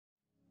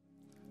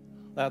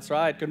That's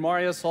right. Good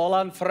morning,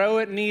 Solt.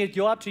 Vrouwen, niet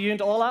jaar te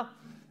junt alle.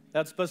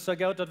 Het is best zo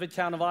goed dat we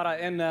kunnen waren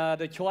in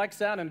de kerk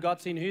zijn en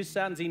God zijn huis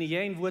zijn, zijn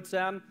eenwoord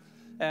zijn.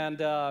 En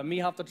mij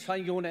heeft het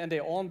schijn gewoon in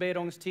de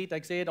aanbedingstijd.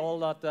 Ik zei al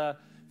dat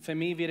voor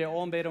mij weer de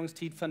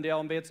aanbedingstijd van de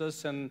aanbeders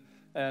is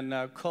een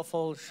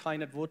koffel, schijn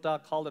het water,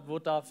 kalt het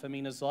water voor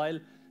mijn ziel,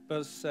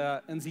 bis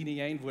in zijn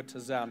eenwoord te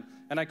zijn.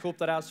 En ik hoop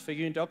dat dat voor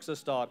jullie ook zo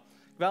staat.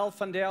 Ik wil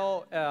van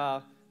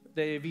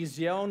de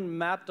visie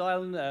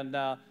metdelen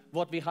en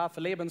wat we hebben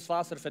voor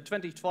Lebenswasser voor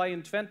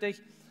 2022.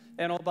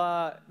 En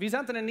we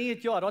zijn in een nieuw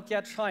jaar, dat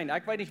gaat schijn.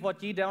 Ik weet niet wat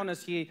je doet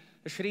als je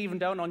geschreven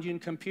doet aan je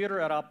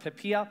computer of op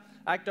papier.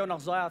 Ik doe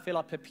nog zo veel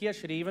op papier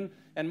schrijven.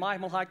 En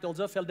manchmal heb ik al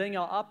zoveel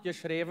dingen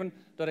opgeschreven,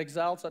 dat ik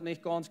zelfs het niet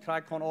ganz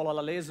krijg kan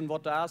alle lezen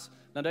wat dat is.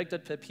 Dan doe ik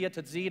dat papier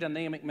te zien, dan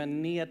neem ik me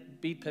niet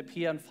bij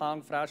papier en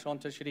vang fresh aan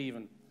te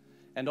schrijven.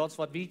 En dat is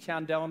wat we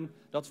kunnen doen,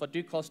 dat is wat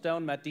du kannst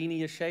doen met die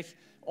geschichte.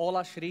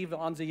 Alle schrijven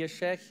onze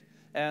geschichte.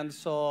 En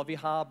zo, we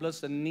hebben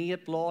dus een nieuw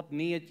blad,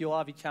 nieuw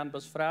jaar, we kunnen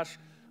dus fresh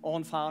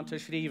aanvangen te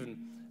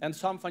schrijven. En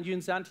sommige van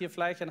jullie zijn hier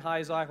vielleicht en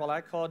hij zegt, wel,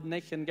 ik had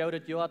niet een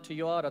gouden jaar te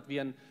jaar, dat was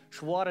een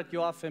zwaar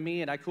jaar voor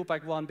mij en ik hoop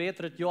ik wel een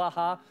beter jaar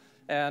hebben.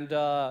 En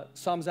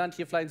sommigen zijn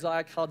hier vielleicht zeggen,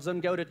 ik had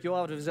zo'n gouden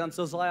jaar, we zijn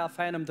zo zeer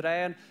fijn om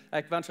draaien.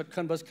 Ik wens, ik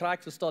kan bis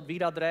krijgen, dus dat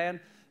wieder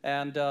draaien.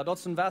 En dat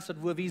is een wedstrijd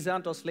waar we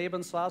zijn als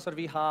Lebenswasser.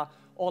 We hebben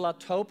alle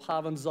top,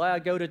 hebben zeer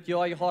gouden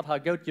jaar gehad,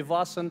 hebben goed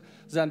gewassen,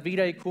 zijn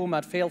wiedergekomen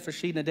met veel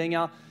verschillende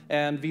dingen.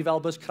 En we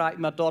willen bis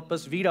krijgen met dat,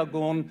 bis wieder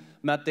gaan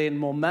met den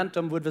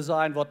momentum, waar we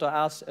zijn, wat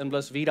er is, en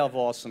bis wieder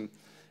wassen.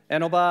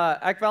 En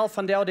ik wil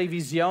van de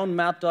visie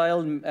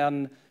metdelen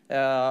en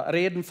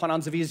reden van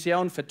onze visie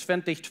voor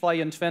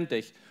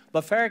 2022.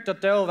 Beperkt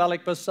dat wil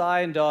ik bis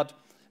zeggen dat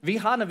we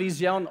hebben een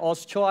visie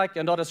als kerk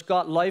en dat is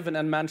God leven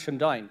en mensen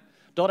dienen.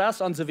 Dat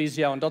is onze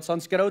visie, dat is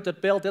ons grote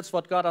beeld, dit is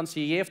wat God ons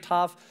gegeven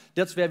heeft,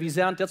 dit is waar we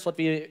zijn, dit is wat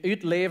we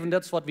uitleven,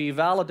 dit is wat we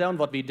willen doen,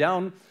 wat we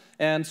doen.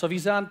 En zo we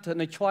zijn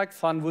een kerk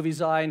van waar we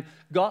zijn,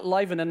 God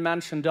leven en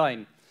mensen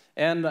dienen.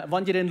 En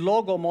wanneer je een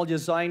logo mal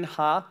gezien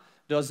hebt,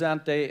 dan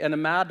zijn die in de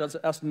maat, dat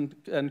is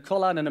een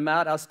kleur in de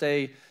maat, als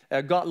die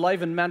God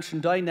leven en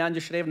mensen dienen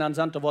aangeschreven, dan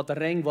zijn er wat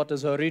ring, wat er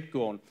zo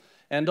uitgaan.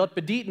 En dat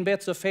bedient een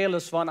beetje veel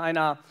als wanneer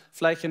einer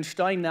vielleicht een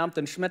steen neemt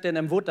en schmidt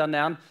in water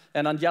neemt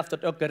en dan heeft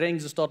het ook de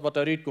ring, dus dat wat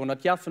eruit gaat. Dat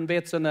heeft een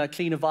beetje een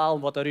kleine waal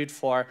wat eruit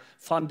voor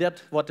van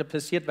dit wat er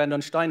passiert, wenn du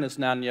een steen is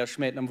neemt je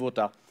schmidt in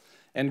water.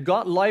 En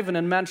God leven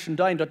en mensen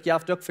dienen, dat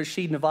heeft ook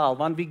verschillende waal.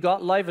 Wanneer we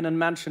God leven en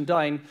mensen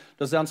dienen,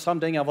 dan zijn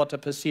sommige dingen wat er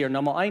passieren.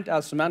 Nummer 1,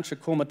 als mensen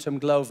komen te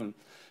geloven.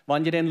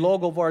 Wanneer je den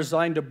logo waar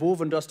zijn, de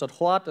boven, dat dat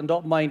hoort en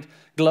dat meint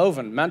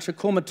geloven. Mensen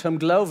komen te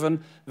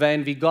geloven,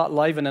 wanneer we God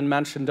leven en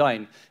mensen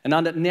dienen. En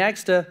dan het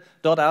nächste,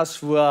 dat is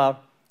waar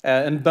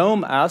een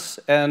boom is.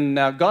 En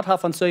God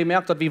heeft ons zo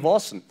gemerkt dat we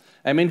wassen.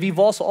 I mean, we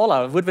wassen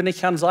alle. Würden wir nicht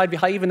gaan zeggen, we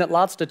hebben even het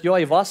laatste jaar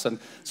gewassen.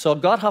 So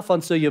God heeft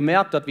ons zo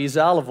gemerkt dat we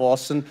zelf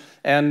wassen.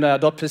 En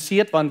dat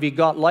passiert, wanneer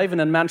we God leven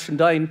en mensen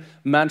dienen,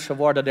 mensen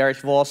worden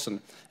erg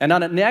wassen. En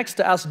dan het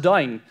nächste is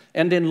dienen.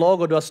 En den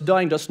logo, dat is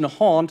dienen, dat is een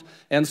hand.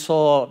 En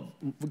zo,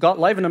 God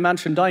leven en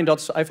mensen dienen, dat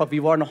is einfach, we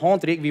worden een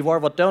hand reiken, we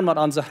worden wat doen met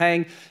onze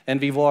hang, en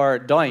we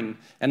worden dienen.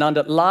 En dan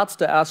het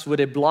laatste is, waar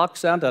de blok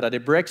zijn, of de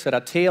bricks, of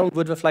de telen,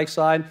 würden we vielleicht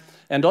zijn.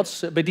 En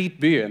dat bedient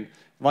buien.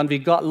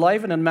 Wanneer we God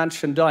leven en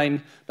mensen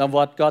dienen, dan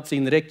wordt God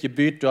zijn rijk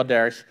gebuurd door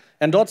derg.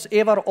 En dat is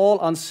overal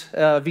ons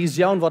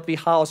visie wat we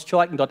hebben als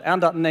kerk, dat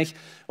ändert niet.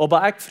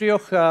 Maar ik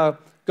vroeg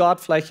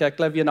God, vielleicht, ik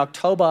geloof in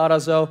oktober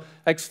oder so,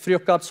 ik vroeg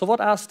God, so wat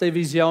is de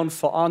visie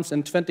voor ons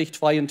in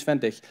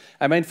 2022?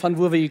 Ik meen, van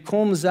waar we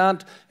gekomen zijn,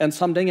 en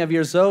sommige dingen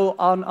weer zo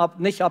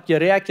niet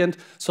opgerekend.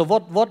 So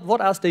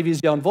wat is de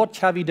visie? Wat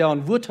gaan we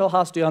doen? Waartoe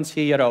hast du ons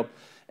hierop?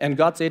 En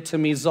God zei te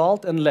mij,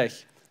 Solt en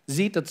Licht.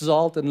 Ziet het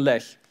Solt en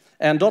Licht.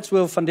 En dat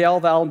wil van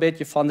deel wel een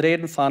beetje van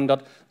reden van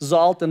dat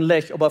Solt en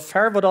Licht. Maar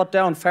ver we dat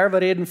doen, ver we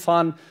reden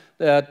van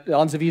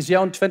onze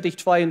visie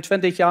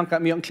 2022, dan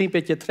kan ik een klein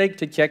beetje terug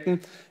te kijken.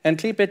 En een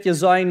klein beetje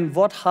zijn,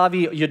 wat hebben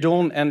we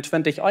gedaan in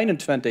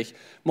 2021?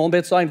 Maar een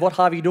beetje zijn, wat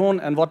hebben we gedaan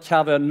en wat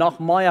gaan we nog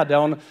meer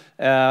doen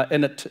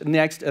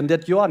in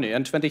dit jaar nu,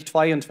 in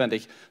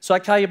 2022. Zo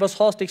ik ga je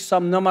beschuldigd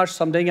some nummers,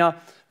 some dingen,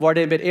 waar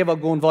je met even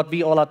gaan, wat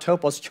we alle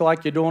top als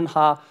kerk gedaan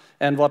hebben.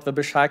 En wat we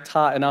beschrijft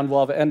hebben. En dan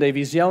waar we in de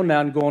visie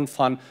gaan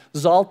van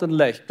Solt en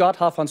Licht. God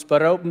heeft ons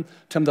beroepen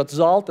om dat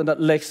Solt en dat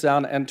Licht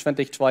zijn in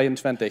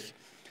 2022.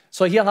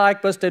 So hier heb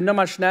ik dus de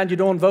nummers snel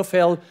gedaan,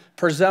 hoeveel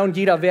personen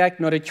jeder werkt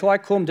naar de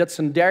kerk komen. Dit is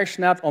een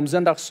Durchschnitt om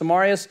zondags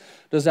morgens.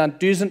 Er zijn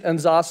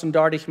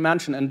 1036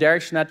 mensen in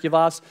Durchschnitt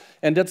geweest.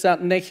 En dit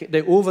zijn niet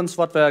de ovens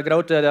wat we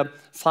grote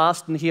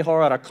fasten hier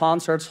horen, of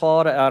concerts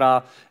horen,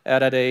 of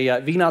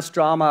de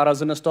Weihnachtsdrama, of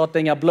zo'n soort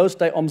dingen. Bloos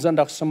die om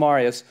zondags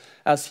morgens.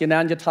 Als je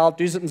aangeteld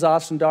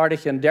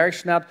 1036 in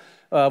Durchschnitt,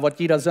 wat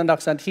jeder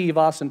zondag zijn hier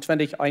was in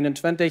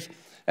 2021.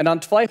 En dan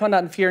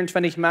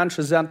 224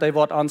 mensen zijn die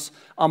wat ons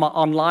allemaal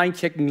online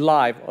kijken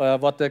live.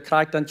 Wat de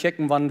krijgt dan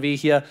kijken wanneer we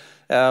hier,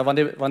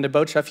 wanneer de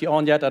boodschap hier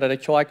aangaat, of de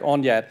kerk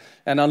aangaat.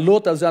 En dan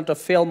later zijn er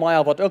veel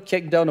meer wat ook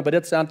kijken doen, maar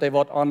dit zijn die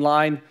wat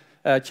online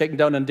kijken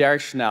doen in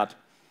Durchschnitt.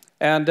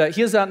 Und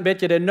hier sind ein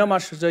bisschen die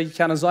Nummern, die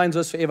können sein, so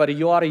wir über die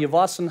Jahre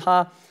gewaschen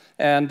haben.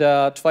 Und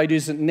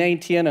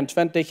 2019 und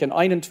 20 und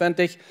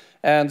 21.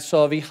 Und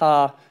so wir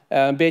haben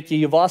ein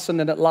bisschen gewaschen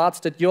in das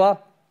letzte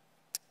Jahr.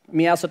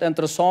 Mir ist es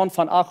interessant,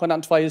 von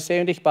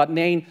 872 bis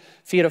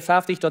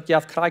 954, dort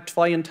gab es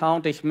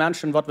 22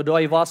 Menschen, die wir da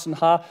gewaschen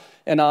haben.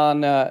 Und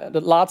dann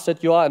das letzte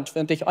Jahr, in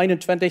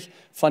 2021,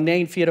 von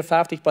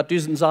 954 bis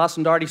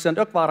 1036 sind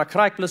auch waren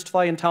Krieg plus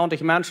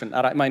 22 Menschen.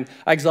 Ich meine,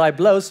 ich sage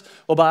bloß,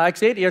 aber ich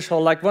sehe ihr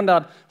schon,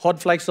 wundert, hat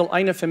vielleicht so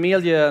eine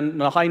Familie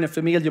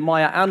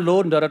mehr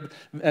anladen, dass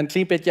ein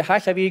klein bisschen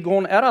Hecher wie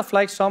gehen,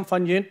 vielleicht so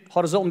von ihnen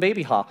hat so ein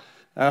Baby haben.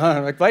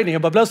 Ich weiß nicht,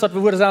 aber bloß, dass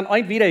wir sind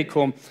ein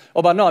wiedergekommen.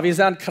 Aber no, wir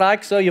sind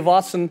Krieg so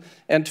gewaschen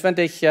in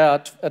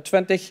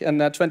 2020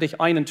 und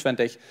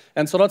 2021.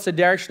 Und so das ist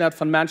der Durchschnitt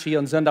von Menschen hier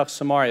in Sindach,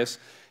 Samarias.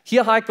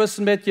 Hier habe ich ein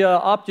bisschen mit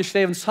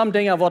abgeschrieben, some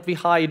Dinge, was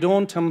wir haben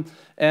getan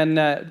und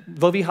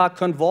wo wir haben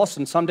können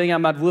waschen, some Dinge,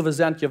 mit wo wir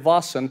sind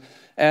gewaschen.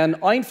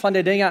 Und ein von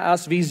den Dingen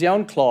ist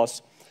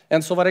Vision-Klaus.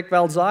 Und so was ich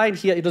will sagen,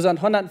 hier, da sind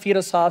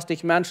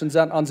 164 Menschen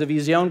sind an der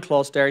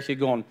Vision-Klaus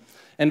durchgegangen.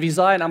 Und wir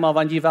sagen immer,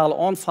 wenn ihr will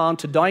anfangen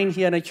zu dienen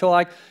hier in der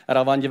Kirche,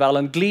 oder wenn ihr will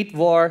ein Glied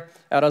war,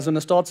 oder so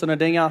eine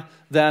Dinge,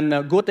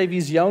 dann geht die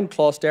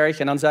Vision-Klaus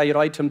durch und dann seid ihr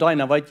rein zum Dienen,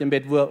 dann weißt ihr,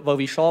 wo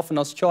wir schaffen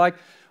als Kirche.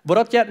 Aber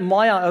das geht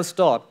mehr als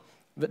dort.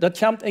 Das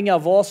kommt in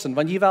ihr Wassen.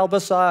 Wenn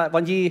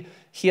ihr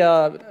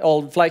hier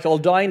vielleicht all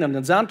dienen,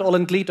 dann sind alle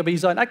ein Glied, aber ihr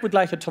sagt, ich will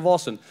gleich zu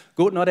waschen.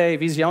 Gut nach der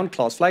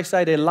Vision-Klaus. Vielleicht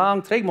seid ihr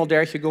lang, dreimal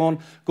durchgegangen,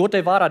 gut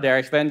der war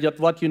durch, wenn ihr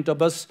was da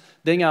bis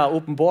Dinge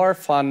offenbar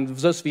von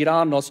so wie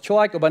an aus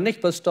Kirche, aber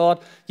nicht bis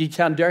dort, ihr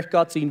könnt durch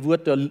Gott sein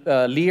Wort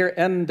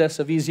lehren in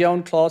dieser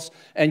Vision-Klaus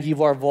und ihr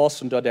war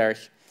waschen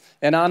dadurch.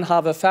 Und dann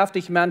haben wir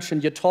 50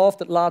 Menschen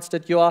getauft das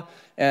letzte Jahr.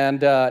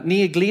 Und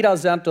neue Glieder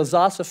sind, da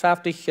saßen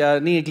 50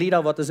 neue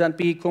Glieder, die sind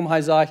beigekommen.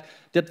 Er sagt,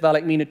 das will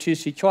ich meine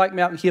Tüße Kirche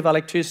merken, hier will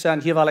ich Tüße sein,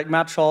 hier will ich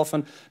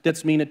mitschaffen. Das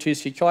ist meine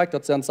Tüße Kirche,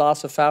 das sind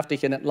saßen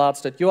 50 in das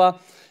letzte Jahr.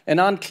 Und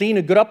dann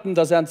kleine Gruppen,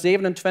 da sind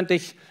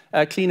 27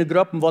 kleine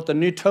Gruppen, die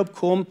neu top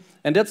kommen.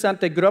 Und das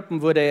sind die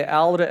Gruppen, wo die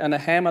Älteren in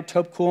der Heimat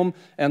top kommen.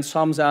 Und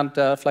some sind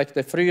vielleicht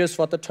die Frühes,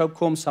 die top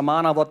kommen,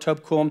 Samana, die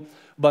top kommen.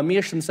 Bei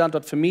mir sind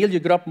das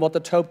Familiengruppen, die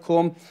top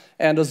kommen.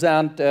 Und da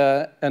sind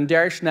in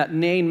der Schnitt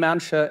 9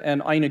 Menschen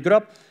in einer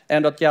Gruppe.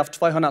 Und das gibt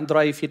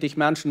 243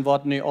 Menschen, die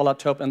nu alle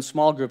top in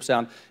Small Groups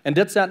sind. Und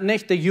das sind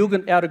nicht die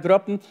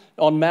Jugendgruppen.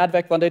 Und mehr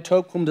weg, wenn die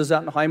top kommen, da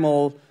sind noch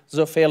einmal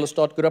so viele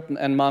Gruppen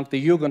und manche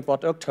Jugend, die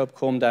auch top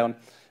kommen.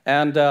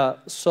 Und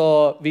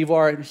so, wir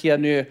waren hier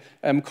nu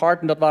im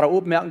Karten, das war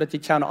aufmerken, dass die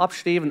können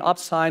abschreiben,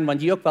 abzeigen, wenn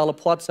die auch wel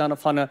Port sind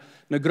von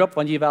einer Gruppe,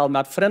 wenn die wel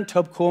mit Freunden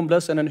top kommen,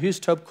 bloß in ein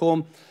Haus top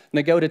kommen,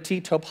 eine gute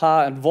Zeit top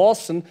haben und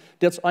waschen,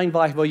 das ist ein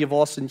Weg, wo ihr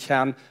waschen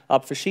kann,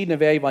 auf verschiedene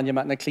Wege, wenn ihr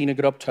mit einer kleinen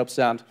Gruppe top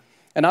sind.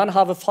 Und dann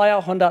haben wir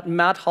 400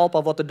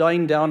 Mithelfer, die da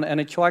in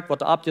der Kirche,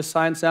 die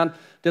abgesigned sind.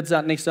 Das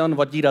sind nicht so,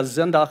 was jeder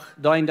Sonntag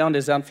da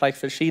das sind vielleicht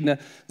verschiedene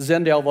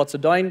Sender, die sie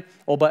da.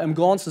 Aber im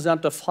Ganzen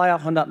sind da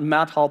 400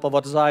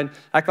 Mithelfer, die sagen,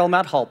 ich will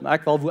mithelfen,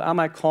 ich will, wo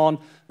immer ich kann,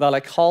 will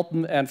ich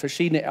helfen in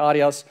verschiedenen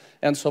Areas.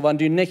 Und so, wenn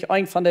du nicht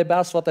ein von den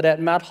Besten, die das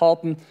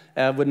mithelfen,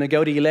 wird eine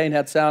gute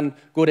Gelegenheit sein,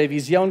 gute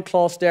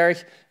Vision-Klaus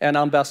durch und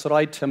dann bist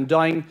bereit zum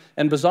Dienen.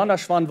 Und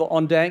besonders, wenn wir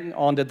andenken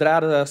an den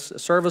dritten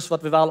Service,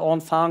 was wir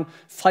anfangen,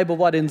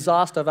 Februar den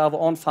Saas, da werden wir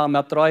anfangen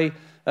mit 3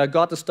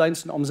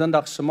 Gottesdiensten am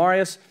Sonntag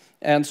Samarias.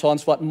 Und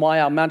sonst wird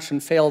mehr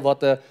Menschen fehlen,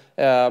 die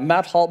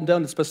mithelfen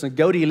tun. Das ist eine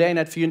gute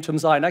Gelegenheit für ihn zu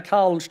sein. Ich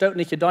habe ein Stück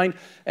nicht gedient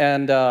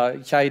und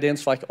ich habe den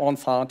vielleicht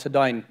anfangen zu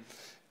dienen.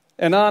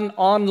 Und dann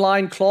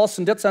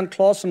Online-Klassen, das sind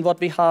Klassen, die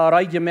wir haben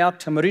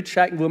reingemerkt haben,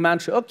 reinchecken, wo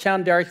Menschen auch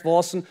können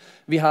durchwaschen.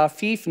 Wir haben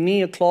 5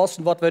 neue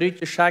Klassen, die wir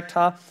reingeschickt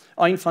haben.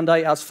 Ein von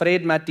denen ist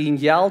Frieden mit dem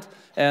Geld.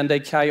 Und die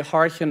kann ich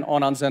horchen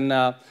an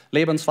unseren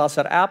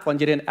Lebenswasser-App. Wenn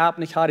ihr den App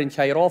nicht habt, den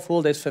kann ich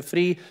raufholen, das ist für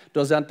frei.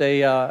 Da sind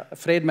die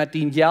Frieden mit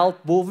dem Geld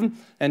boven.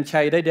 Und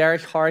kann ich die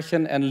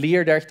durchhorchen und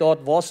lehren durch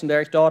dort, waschen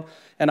durch dort.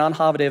 Und dann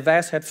haben wir die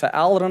Weisheit für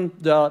Eltern,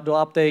 da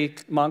ab die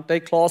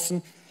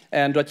Klassen.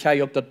 Und dort kan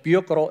je op dat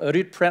buik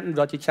uitprinten,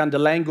 dat je kan de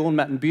lijn gaan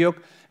met een buik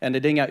en de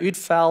dingen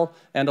uitvallen.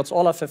 En dat is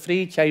alles voor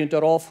vrij, kan je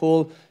eraf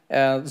holen.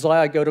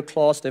 Zeer goede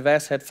klas, de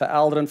wijsheid voor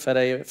ouderen, voor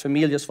de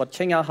families wat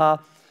kinderen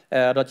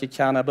hebben. Dat je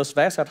kan dus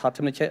wijsheid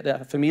hebben om de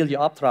familie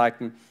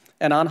optrekken.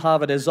 En dan hebben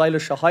we de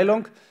zeilische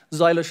heilung.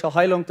 Zeilische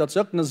heilung, dat is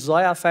ook een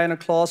zeer fijne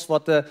klas,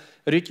 wat de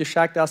Ruud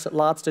geschickt is het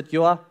laatste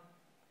jaar.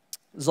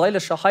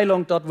 Zeilische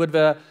heilung, dat worden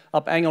we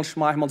op Engels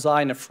manchmal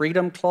zeggen, een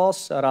freedom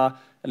class,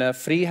 eine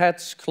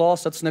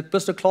Freiheitsklasse. Das ist nicht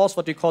bis die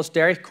Klasse, die du kannst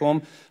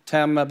durchkommen,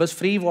 bis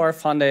frei war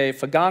von der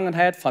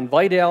Vergangenheit, von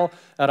Weidel,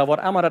 oder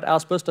was immer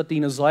das ist, bis dass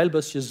deine Seil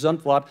bis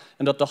gesund wird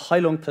und dass die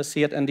Heilung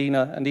passiert in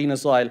deine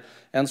Seil.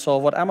 Und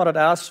so, was immer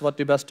das ist, was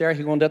du bist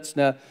durchgekommen, das ist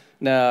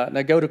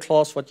eine gute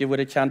Klasse, was du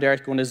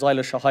durchgehen, die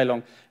seilische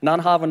Heilung. Und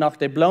dann haben wir noch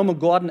die blaue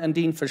Gordon in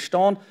den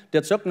Verstand.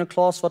 Das ist auch eine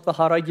Klasse, was wir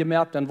haben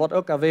gemerkt und was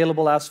auch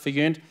available ist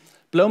für uns.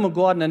 Blaue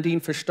Gordon in den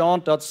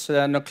Verstand, das ist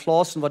eine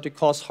Klasse, was du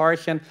kannst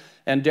horchen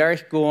und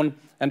durchgehen.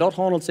 Und dort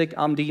handelt es sich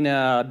um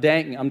deine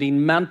Denken, um dein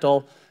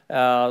Mental,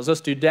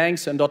 zoals du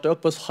denkst en dat er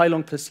ook was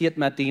Heilung passiert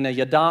met die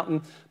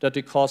Gedanken, dat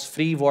du kannst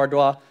frei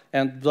worden.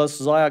 En dat is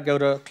zeer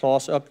goede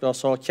klas ook. Dus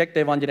zo check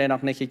die, wanneer je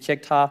nog niet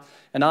gecheckt hebt.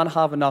 En dan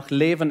hebben we nog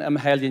Leven im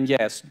Heiligen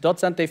Geest. Dat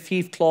zijn de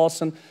 5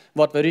 klassen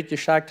wat we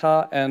uitgecheckt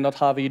hebben. En dat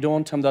hebben we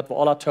gedaan, omdat we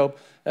alle top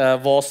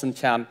wassen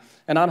kunnen.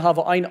 En dan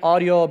hebben we een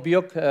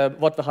audioboek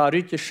wat we hebben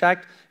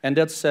uitgecheckt. En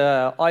dat is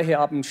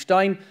Eihe op dem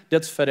Stein.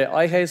 Dat is voor de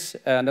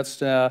Eihes. En dat is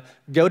een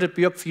goede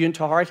boek voor je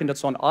te horen. Dat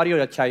is een audio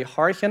dat je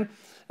horen.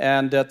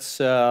 En dat is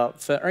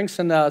voor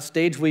irgendeine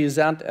stage waar je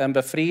bent in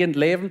bevriend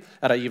leven.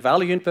 En je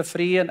wel je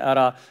bevrijen.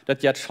 En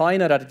dat je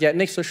schijnen, dat je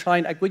niet zo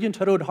schijnt. Ik wil je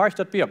te rood hart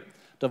dat boek.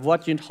 Dat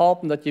wordt je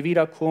helpen dat je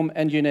wiederkomt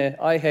in je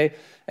eigen.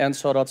 En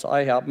zo dat is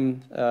Eihe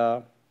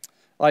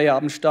op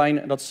dem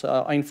Stein. Dat is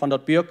een van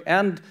dat boek.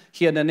 En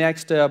hier de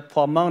nächste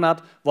paar maanden,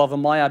 waar we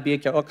mij een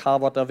beetje ook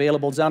hebben, wat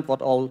available zijn,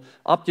 wat al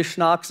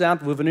opgesnakt zijn,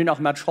 waar we nu nog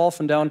met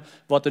schaffen doen,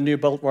 wat er nu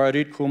bald waar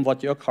uitkomt,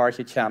 wat je ook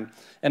hartje kan.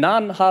 En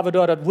dan hebben we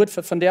door dat woord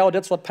van jou,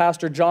 dit is wat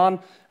Pastor John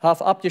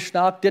heeft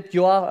opgesnakt dit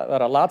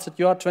jaar, laatste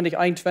jaar,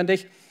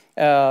 2021,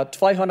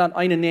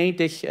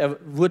 291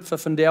 woord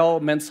van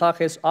jou,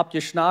 mensages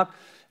opgesnakt.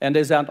 En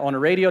die zijn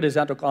on radio, die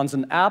zijn ook on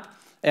zijn app.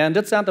 En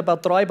dit zijn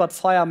about 3 tot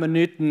 4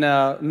 minuten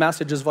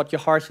messages wat je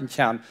horen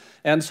kan.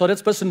 En zo,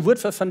 dit is een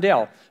woord van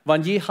jou.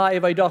 Wanneer je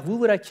hebt gedacht,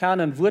 hoe we kan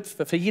een woord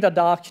voor iedere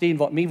dag krijgen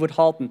wat mij wordt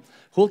helpen.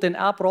 Holt den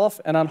app af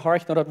en dan hoor je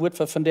naar dat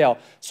woord van jou.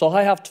 Zo,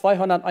 hij heeft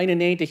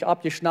 291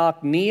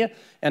 opgesnakt neer.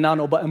 En dan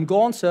op het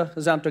ganze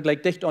zijn er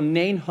gelijk dicht aan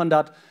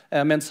 900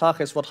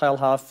 mensages wat hij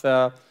heeft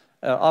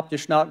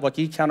opgesnakt, wat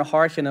je kan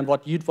horen en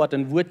wat je wat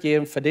een woord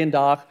geven voor den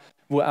dag,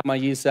 wo immer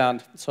je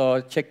bent.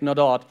 Zo, check naar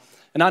dat.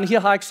 En dan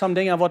hier heb ik some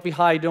dingen wat we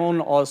gaan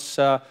doen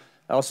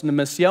als een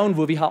mission,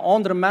 waar we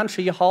andere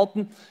mensen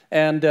geholpen.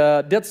 En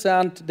dit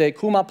zijn de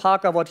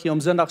Kuma-pakken, wat hier om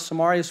zondag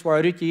Samaris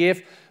waar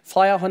uitgegeven.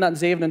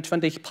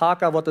 427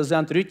 pakken, wat er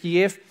zijn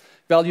uitgegeven.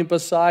 Wil je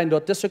zeggen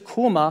dat deze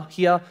Kuma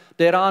hier,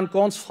 de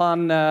aankomst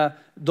van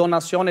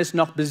donaties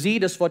nog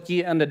bezit is, wat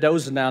je in de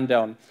duizenden aan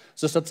doen.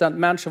 Dus dat zijn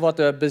mensen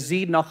wat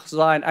bezit nog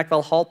zijn. Ik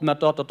wil helpen met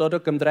dat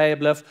ook om draaien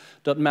blijft,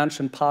 dat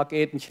mensen pak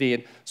eten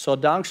krijgen. Zo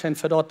dankzij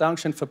voor dat,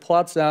 dankzij voor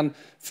plaats zijn,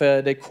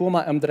 voor de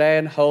Kuma om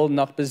draaien houden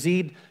nog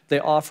bezit,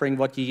 de offering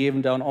wat je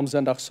geven doen om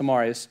zondag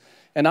Samaris.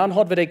 En dan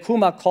hadden we de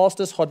Kuma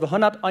kostes, hadden we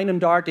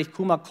 131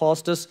 Kuma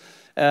kostes,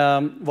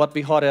 wat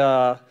we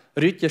hadden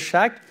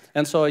uitgecheckt.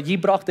 En zo, je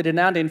bracht den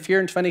aan, den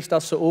 24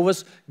 dat ze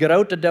overs,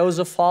 grote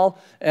dozen vol.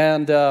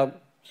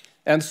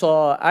 En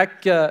zo,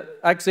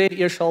 ik zei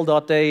eerst al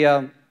dat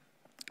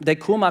de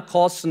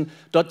Kuma-kosten,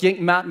 dat ging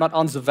met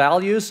onze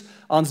values,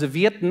 onze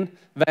weten.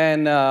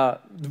 We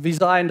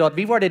zeggen dat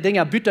we worden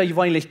dingen buiten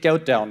gewöhnlich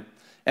goud doen.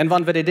 En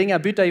wanneer we die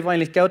dingen buiten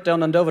gewöhnlich goud doen,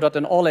 dan doen we dat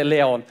in alle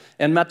leren.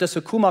 En met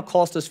deze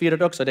Kuma-kosten weer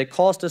het ook zo. De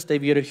kosten, die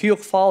weer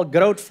hoog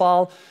groot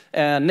val.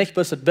 En niet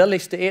bis het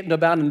billigste eten, daar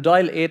ben een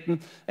deel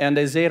eten. En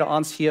die zeiden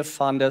ons hier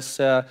van das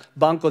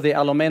Banco de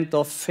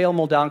Alimento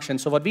veel dankzij.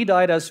 Zo wat we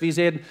deden is, we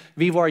zeiden,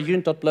 we waren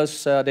junt dat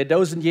plus de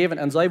 1000 geven.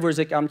 En zij waren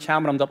zich aan het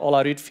kamer om dat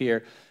alle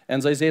uitvieren.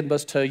 En zij zeiden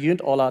bis te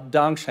junt alle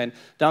dankzij.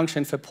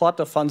 Dankzij voor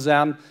potten van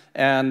zijn.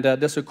 En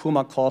deze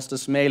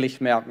Kuma-kosten meilig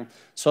merken.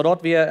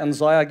 Zodat we een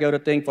zeer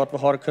goede ding wat we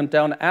hadden kunnen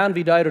doen. En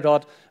we deden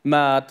dat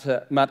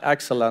met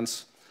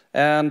excellence.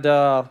 En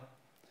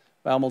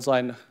we moeten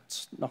zijn, het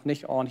is nog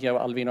niet aan hier,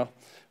 Alvino.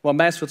 Maar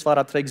meestal waar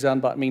dat terug zijn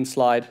bij mijn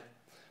slide.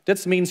 Dit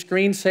is mijn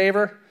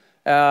screensaver.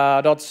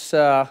 Dat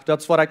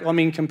is wat ik op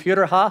mijn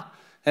computer heb.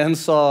 En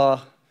zo, ik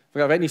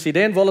weet niet of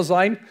die willen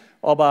zijn.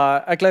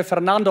 Maar ik geloof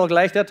Fernando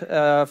gelijk dit.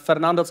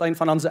 Fernando is een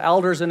van onze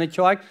elders in de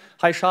kerk.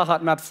 Hij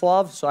zag met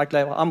voor, zo ik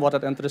geloof aan wat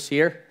het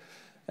interesseert.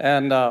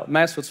 En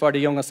meestal waren de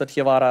jongens dat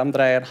hier waren aan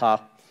draaien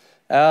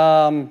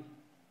hebben.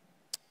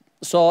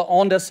 Zo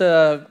aan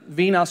deze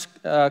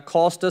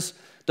Weihnachtskostes,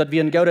 dat we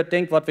een goede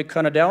ding wat we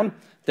kunnen doen.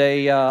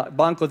 De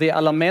Banco de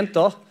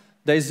Alimento,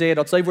 die zei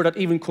dat zij dat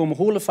even komen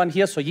holen van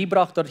hier. Zo je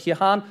bracht dat hier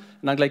aan.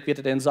 En dan gelijk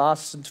weer in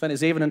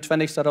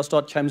 27 dat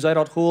dat kwam zij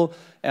dat holen.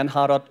 En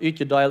had dat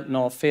uitgedeeld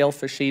naar veel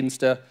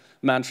verschillende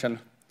mensen.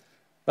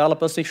 Wel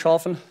op zich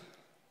schaffen?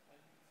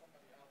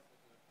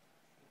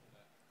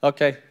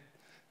 Oké.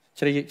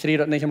 Krijg je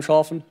dat niet om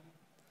schaffen?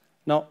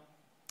 No.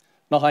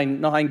 Nog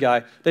een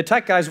guy. De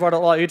tech guys worden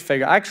al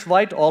uitfiguren. Ik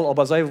weet al,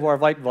 maar zij waren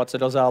weten wat ze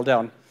dat al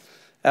doen.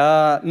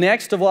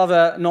 Nächste waar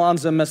we naar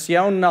onze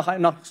mission,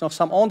 nog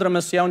some andere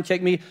mission,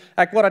 kijk me.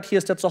 Ik word het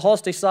hier zo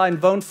hastig zijn,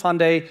 woont van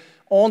de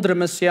andere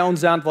mission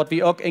zijn, wat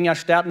we ook in je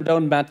steden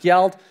doen met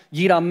geld,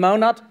 jeder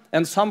maand.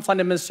 En some van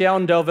de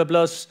mission doen we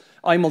bloos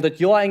eenmaal dit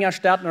jaar in je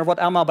steden, of wat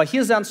allemaal. Maar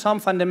hier zijn some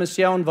van de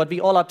mission, wat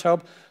we alle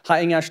top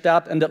in je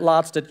steden in het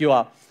laatste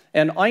jaar.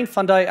 En een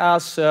van die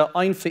is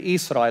een voor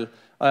Israël.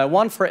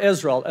 One for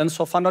Israel. En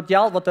zo van dat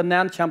geld wat er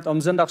naam komt om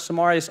zondag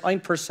Samaris 1%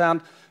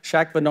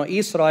 schicken we naar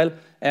Israël.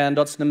 En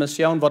dat is de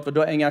mission wat we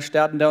door in je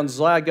steden doen.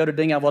 Zeer goede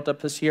dingen wat er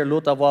passiert,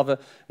 Luther, waar we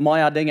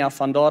meer dingen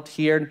van dort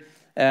hier.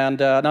 En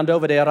dan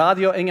doen we de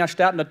radio in je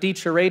steden, de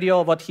teacher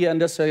radio, wat hier in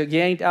deze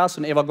gegend is,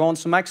 in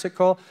Evagons,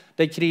 Mexico.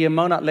 Die krijgen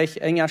monatlich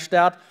in je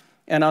steden.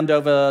 En dan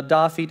doen we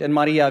David en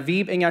Maria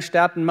Wieb in je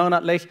sterten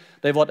monatlich.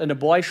 Die wordt in de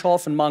boodschap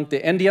van mank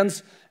de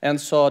Indians. En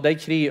zo, die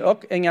krijgen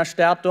ook in je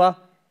stert door.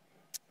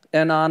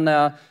 En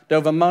dan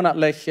doen we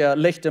monatlich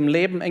Licht im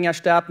Leben in je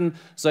sterten.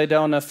 Zij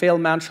doen veel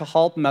mensen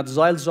helpen met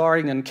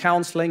Seelsorge en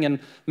counseling.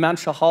 En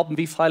mensen helpen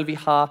wie veel we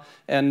hebben.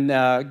 En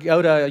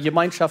goede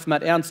gemeenschap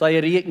met ons. Zij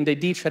rekenen de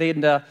Duits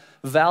redende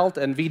Welt.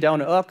 En we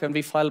doen ook. En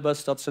wie veel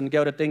best, dat is een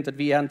goede ding dat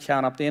we aan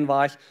kunnen op den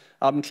weg.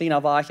 Op een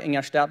kleine weg in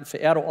je sterten voor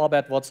ihre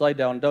arbeid wat zij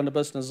doen. Doen de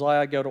best een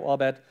zeer goede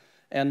arbeid.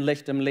 En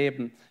Licht im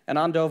Leben. En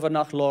dan doen we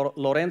naar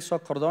Lorenzo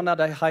Cordona,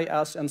 hij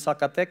is in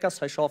Zacatecas,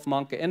 hij schafft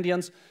manke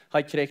Indians.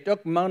 Hij krijgt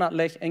ook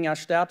monatlich in je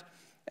stad.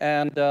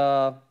 En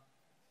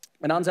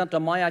dan zijn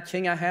er meer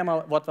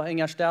Kinder wat we in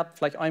je stad,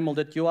 vielleicht einmal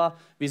dit jaar.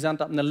 We zijn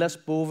op een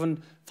lijst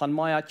boven van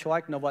meer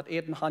Kirk, nog wat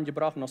eten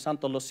aangebracht, naar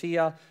Santa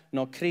Lucia,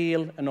 naar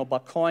Kriel en naar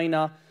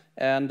Bacoina.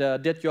 En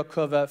dit jaar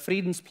kunnen we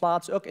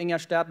Friedensplaats, ook in je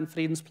stad een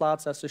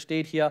Friedensplaats, als er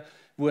staat hier,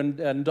 wo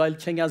een deel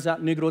Kinder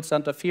zijn, nu groot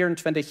zijn er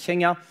 24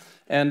 Kinder.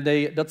 En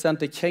dat zijn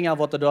de kinderen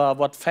wat er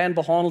wat fijn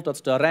behandeld, dat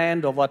is de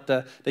rein, wat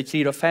de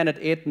kinderen fijn het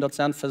eten, dat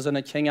zijn voor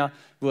zijn kinderen,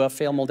 waar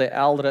veel de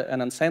ouderen en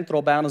een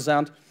centro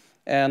zijn.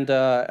 En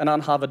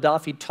dan hebben we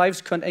David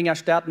Tijfs in je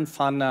steden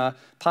van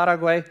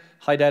Paraguay.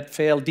 Hij deed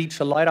veel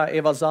Duitse leider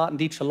even zaten,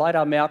 Duitse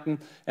leider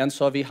merken. En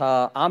zo we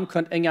hebben arm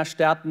in je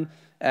steden.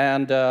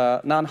 En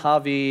dan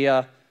hebben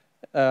we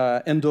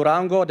in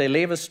Durango, de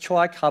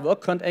Lebenswasser, hebben we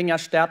ook in je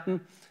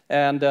steden.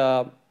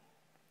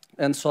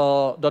 En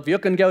zo, dat we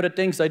ook een goede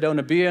ding zijn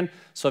doen buien.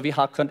 Zo we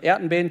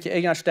hebben een beetje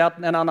in je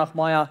steden en dan nog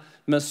meer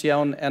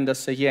mission en de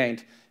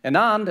segent. En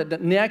dan,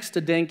 het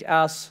nächste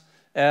ding is,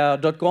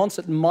 dat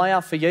ganze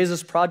meer voor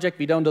Jezus project.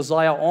 We doen de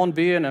zeer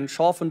aanbuien en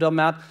schaffen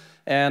daarmee.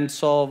 En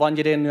zo,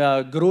 wanneer je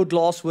den groot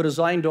los willen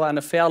zijn door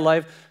een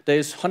verleef, dat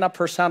is 100%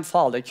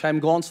 vol. Dat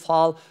komt ganz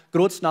vol,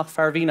 groot nach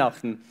voor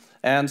Weihnachten.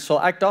 En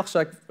zo, ik dacht,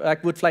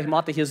 ik moet vielleicht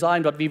maar hier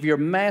zijn, dat we weer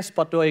meest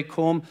bij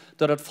doorkomen,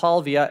 dat het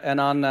vol weer. En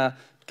dan,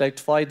 gleich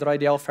 2, 3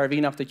 Jahre vor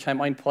Weihnachten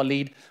kam ein paar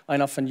Lied.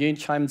 Einer von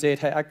jenen kam und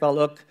sagt, hey, ich will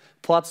auch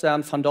Platz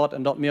sein von dort.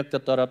 Und dort merkt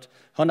dass das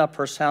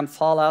 100%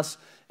 voll ist.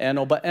 Und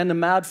aber in der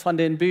Mitte von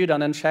den Bühnen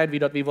dann entscheiden wir,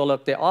 dass wir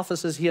auch die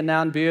Offices hier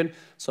nähen bühnen.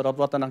 So das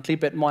wird dann ein klein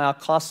bisschen mehr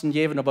Kosten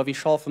geben. Aber wir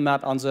schaffen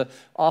mit unsere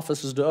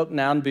Offices da auch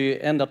nähen bühnen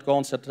in das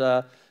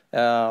ganze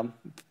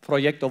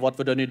Projekt, was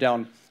wir da nicht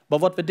tun.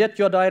 Aber was wir dit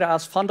Jahr tun,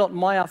 ist von dort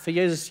mehr für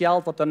Jesus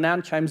Geld, was dann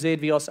nähen kam,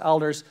 sehen wir als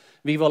Elders.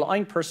 Wir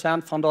wollen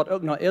 1% von dort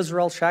auch nach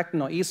Israel schicken,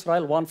 nach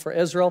Israel, one for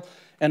Israel.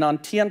 Und dann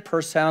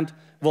 10%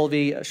 wollen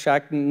wir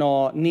schicken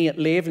nach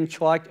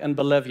Lebenswasser in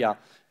Bolivia.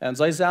 Und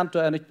sie sind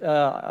auch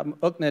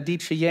eine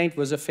deutsche Gegend,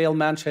 wo so viele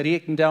Menschen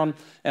riechen down.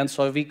 Und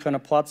so wir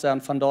können Platz sein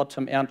von dort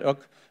zum Ende auch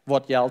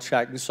was Geld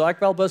schicken. So ich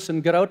will ein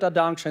bisschen großer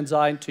Dankeschön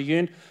sein zu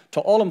Ihnen,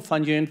 zu allem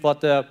von Ihnen, was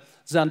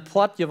sind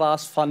Platz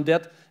gewesen von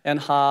dit.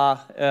 Und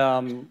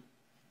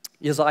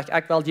je sagt,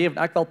 ich will geben,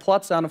 ich will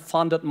Platz sein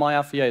von dit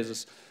mehr für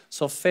Jesus.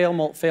 So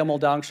vielmal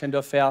Dankeschön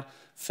dafür,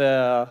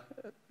 für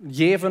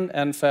geben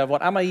und für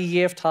was immer ihr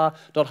gegeben habt,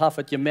 dort habt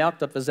ihr gemerkt,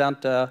 dass wir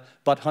sind bei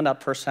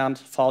 100%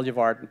 voll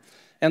geworden.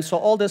 Und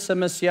so all diese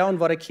Missionen,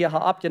 die ich hier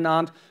habe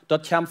abgenannt,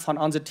 das kommt von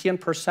unseren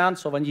 10%.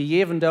 So wenn ihr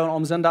geben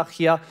am Sonntag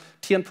hier,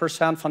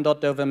 10% von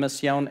dort dürfen wir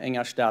Missionen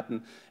enger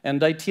starten.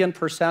 Und die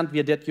 10%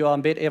 wird dieses Jahr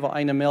ein bisschen über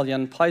 1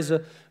 Million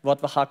Preise,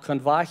 was wir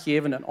können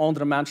weggeben und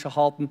andere Menschen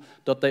helfen,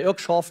 dass die auch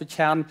schaffen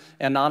können.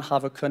 Und dann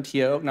haben wir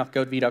hier auch nach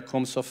Gott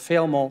wiederkommen. So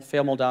vielmal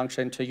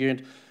Dankeschön zu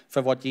Ihnen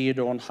für was ihr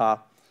getan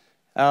habt.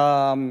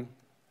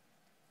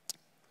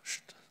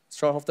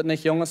 Ich hoffe das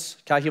nicht, Jungs.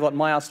 Ich habe hier was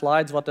mehr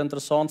Slides, was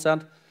interessant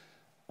sind.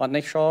 Wenn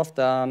nicht schafft,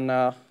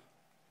 dann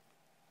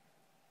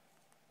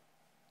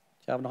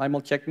ich habe noch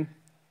einmal checken.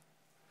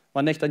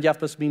 Wenn nicht, dann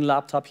darf ich meinen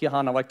Laptop hier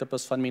haben, aber ich darf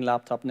es von meinem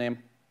Laptop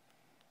nehmen.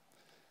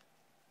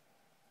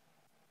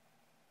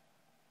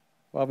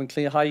 Wir haben ein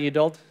kleines High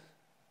Geduld.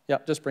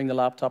 Ja, just bring the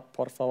laptop,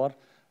 por favor.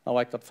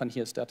 Aber ich darf von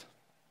hier steht.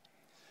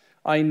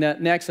 Ein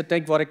nächstes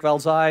Ding, was ich will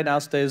sagen,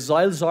 ist die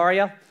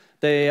Seelsorge.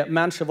 Die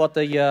Menschen,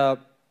 die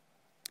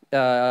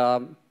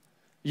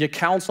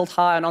gecounselt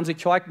haben in unserer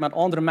Kirche mit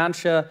anderen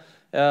Menschen,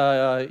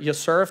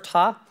 geserved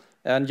habe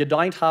und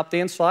gedient habe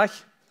den Zweig.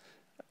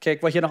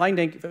 Kijk, wat je nog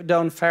denkt,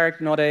 dan ver ik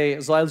naar de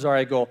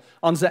Seelsorge go.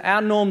 Onze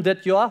aanname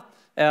dit jaar,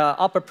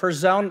 op een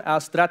persoon,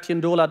 als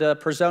 $13 de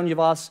persoon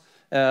was,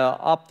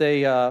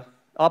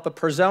 op een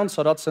persoon,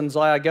 zodat ze een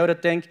zeer goede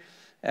ding.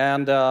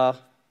 En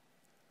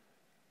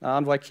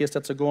dan wat kiest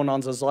het gewoon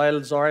onze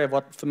Seelsorge,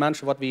 wat voor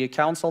mensen wat we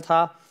gecounselt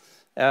hebben.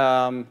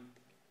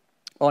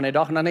 En ik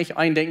dacht nog niet,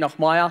 één ding nog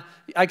meer.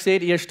 Ik zie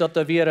eerst dat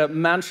er weer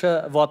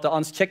mensen wat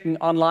ons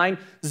checken online,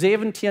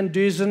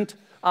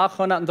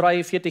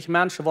 17.843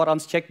 mensen wat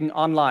ons checken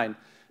online.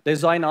 Die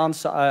zijn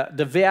ons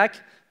de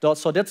werk,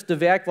 so dit is de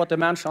werk wat de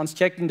mensen ons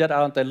checken, dat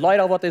are de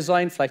leider wat die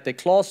zijn, vielleicht de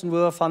klassen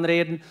waar we van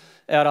reden.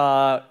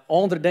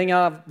 Andere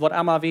dingen wat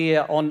allemaal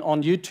we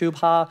on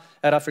YouTube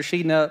hebben,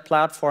 verschillende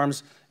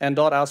platforms en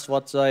dat is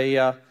wat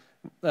zij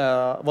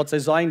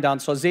zijn dan.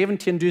 So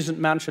 17.000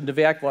 mensen de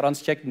werk wat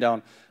ons checken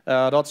dan.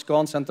 Dat is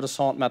ganz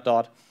interessant met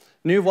dat.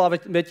 Nu waar we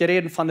met je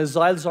reden van de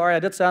Seelsorge,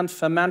 dit zijn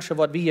voor mensen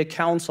wat we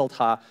gecounselt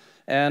hebben.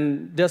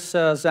 En dit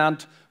zijn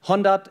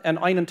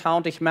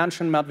 121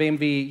 Menschen, mit wem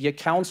wir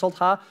gecounselt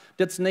haben.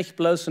 Das ist nicht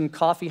bloß ein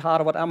Kaffee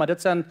oder was immer.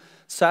 Das sind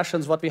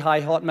Sessions, was wir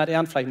heute mit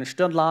ihnen vielleicht eine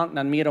Stunde lang,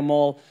 dann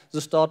mehrmals so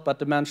dort, aber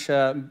die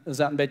Menschen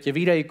sind ein bisschen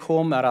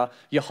wiedergekommen oder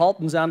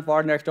gehalten sind,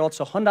 waren dort.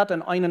 So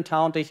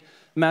 121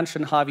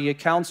 Menschen haben wir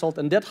gecounselt.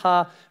 Und das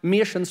haben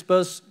meistens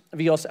bis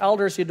wie als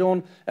Elders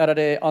gedaan,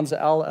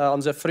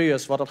 onze vrouwen,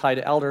 wat het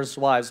de Elders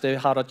was, die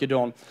hadden het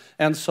gedaan.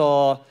 En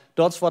zo,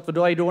 dat is wat we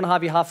daar gedaan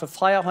hebben. We hebben voor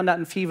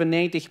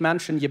 495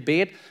 mensen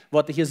gebed,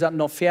 wat hier zijn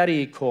nog fertig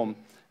gekomen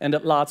in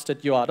het laatste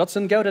jaar. Dat is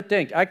een goede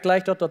ding. Ik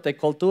geloof dat de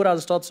cultuur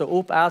als dat zo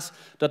open is,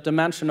 dat de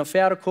mensen nog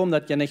verder komen,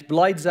 dat je niet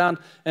blij zijn.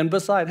 En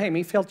besides, hey,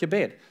 mij fehlt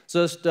gebed.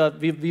 Dus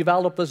we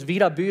willen op ons weer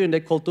bouwen in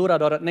de cultuur,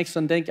 dat het niet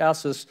zo'n ding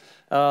is,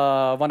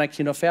 wanneer ik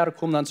hier nog verder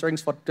kom, dan is er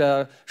iets wat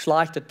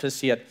Schlechtes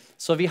passiert.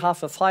 So wir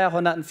haben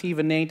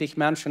 495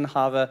 Menschen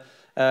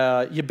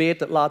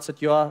gebetet das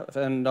letzte Jahr,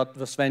 und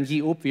das werden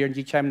die aufwählen,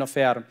 die kommen noch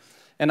fertig.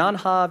 Und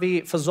dann haben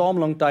wir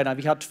Versammlung deiner.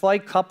 Wir haben 2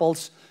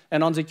 Couples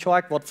in unserer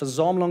Kirche, die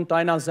Versammlung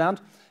deiner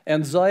sind.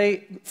 Und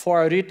sie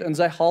vorrühren und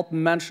sie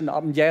helfen Menschen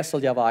ab dem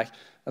Jesseljahr.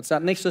 Das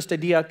sind nicht so die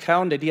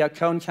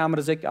Diakon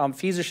kümmern sich um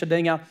physische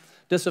Dinge.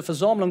 Diese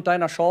Versammlung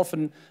deiner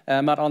schaffen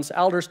mit uns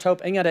Elders,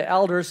 top enger der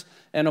Elders.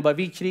 Und aber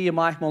wir kriegen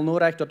manchmal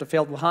nur recht, dass der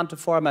fehlt Hand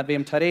vor, mit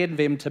wem zu reden,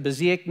 wem zu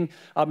besiegen,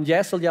 ab dem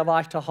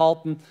Jesseljahr zu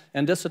halten.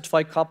 Und diese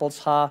 2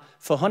 Couples haben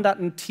für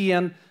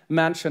 110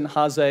 Menschen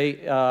haben sie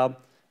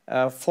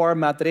vor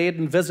mit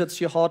Reden, Visits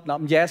gehalten, ab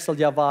dem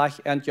Jesseljahr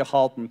und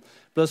gehalten.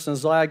 Bloß eine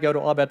sehr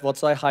gute Arbeit, was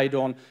sie hier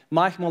tun.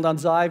 Manchmal dann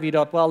sagen wir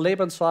dort, well,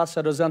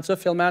 Lebenswasser, da sind so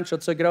viele Menschen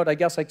zu groß, ich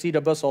guess ich sehe da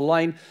bloß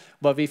allein,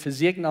 aber wir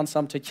versuchen uns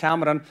am zu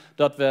kümmern,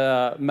 dass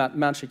wir mit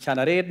Menschen können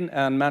reden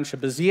und Menschen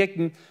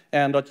besiegen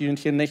und dass wir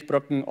hier nicht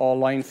brücken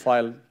allein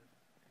fallen.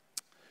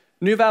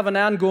 Nu werden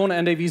wir angehen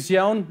in die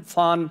Vision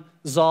von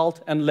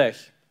Solt und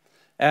Licht.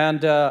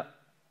 Und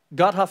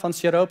Gott hat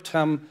uns geroept,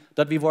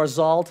 dass wir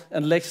Salz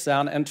und Licht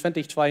sind in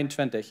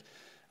 2022.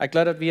 Ich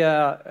glaube, dass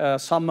wir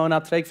some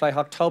Monat terug, vielleicht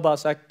Oktober,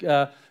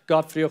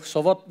 Gott fragt,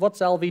 so was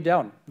soll wir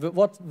tun?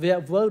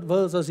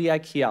 Wo soll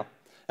ich hier?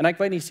 Und ich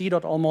weiß nicht, Sie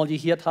das einmal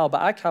gehört haben,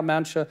 aber ich habe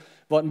Menschen,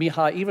 die mir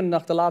even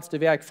nach der letzten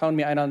Werk von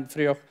mir einen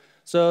fragt,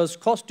 so was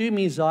kannst du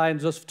mir sein,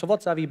 so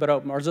was soll ich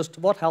berufen, oder so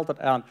was hält das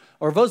an,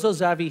 oder wo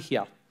soll ich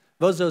hier?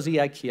 Wo soll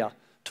ich hier?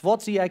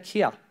 Was soll ich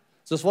hier?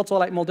 So was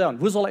soll ich mal tun?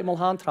 Wo soll ich mal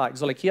handtragen?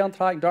 Soll ich hier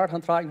handtragen, dort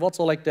handtragen, was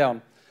soll ich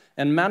tun?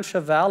 Und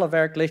Menschen wollen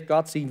wirklich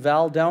Gott sie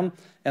will tun,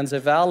 und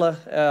sie wollen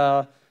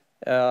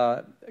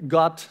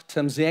Gott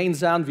zum Sehen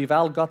sein, wie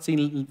will Gott sie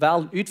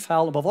will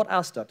uitvallen, aber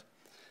was ist das?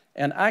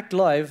 Und ich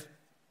glaube,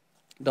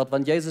 dass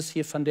wenn Jesus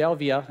hier von der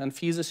wir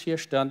und Jesus hier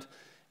stand,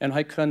 und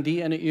er kann die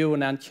in die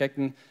Augen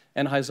ankicken,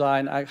 und er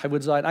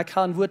würde sagen, ich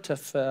kann Worte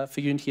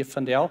für ihn hier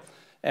von der,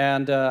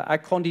 und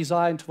ich kann die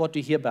sagen, was du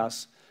hier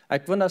bist.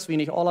 Ich wundere, dass wir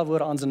nicht alle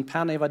würden unseren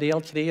Pen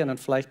evangeliert kriegen und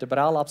vielleicht die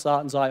Brille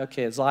absagen und sagen,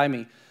 okay, sei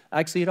mir.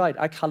 Ich sehe right,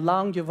 ich habe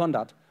lange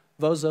gewundert,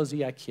 wo soll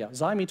sie hier?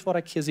 Sei mir,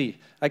 was ich hier sehe.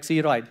 Ich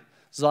sehe right,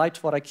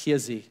 seid, was ich hier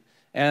sehe.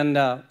 Und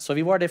so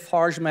wie wir die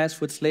Fargemäß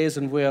für das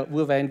Lesen, wo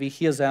wir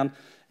hier sind.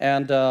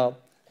 Und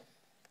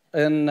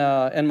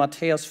in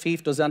Matthäus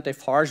 5, da sind die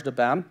Farge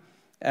dabei.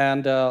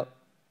 Und da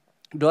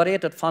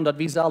redet von, dass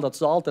wir soll das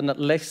Salz und das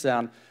Licht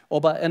sein.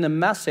 Aber in der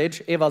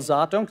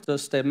Message-Übersetzung,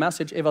 das ist die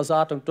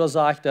Message-Übersetzung, da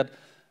sagt er,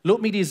 lass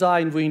mich dir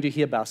sagen, wohin du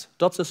hier bist.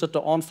 Das ist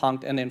der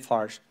Anfang in den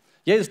Farge.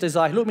 Jesus, der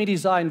sagt, lass mich dir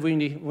sagen,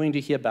 wohin du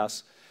hier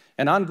bist.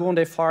 Und dann gehen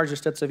die Farge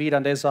so wieder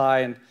und die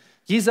sagen,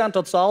 die sind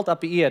das Salz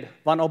ab ihr.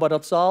 Wenn aber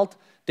das Salz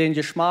den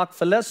Geschmack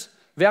verlässt,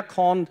 wer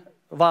kann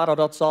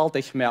das Salz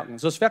nicht merken?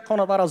 So, wer kann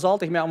das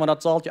Salz nicht merken, wenn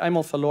das Salz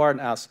einmal verloren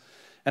ist?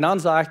 Und dann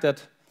sagt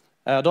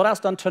er, dort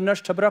ist dann zu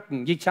nichts zu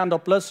brücken. Je kann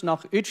doch bloß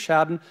noch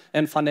ausscheiden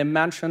und von den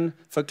Menschen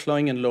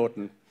verklingen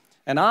lassen.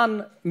 Und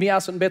dann, mir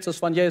ist ein bisschen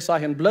von Jesus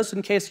sagen, bloß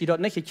in case ich dort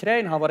nicht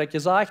gekriegt habe, was ich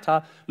gesagt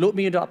habe, lass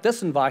mich dort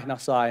diesen Weg noch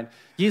sein.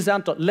 Die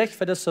sind dort Licht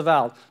für diese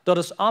Welt. Dort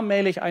ist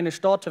allmählich eine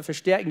Stadt zu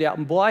verstärken, die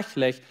am Bauch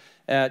liegt.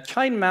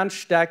 Kein Mensch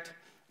steckt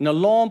eine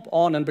Lampe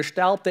an und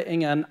bestellt die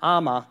in einen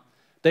Armer.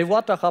 Die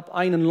wird doch auf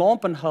einen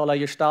Lampenhüller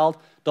gestellt,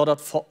 dort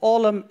das vor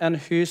allem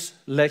ein Haus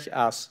Licht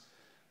ist.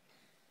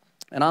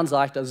 Und dann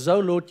sagt er,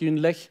 so lässt jün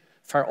Licht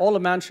für alle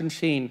Menschen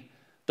schien,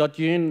 dass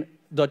jüne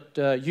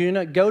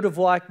gute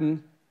Worte,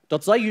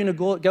 dat zij jullie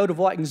gouden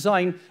werken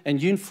zijn en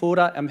jullie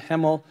Vader im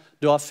Himmel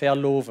dort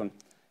verloven.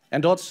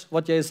 Und das,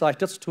 was Jesus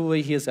sagt, das tun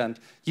wir hier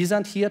sind. Wir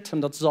sind hier, um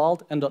das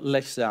Salz und das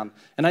Licht sein.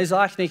 Und er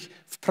sagt nicht,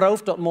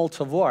 prüft das mal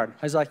zu werden.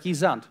 Er sagt, wir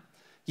sind.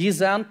 Wir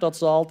sind das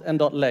Salz und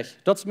das Licht.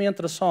 Das ist mir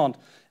interessant.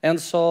 Und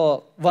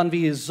so, wenn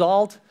wir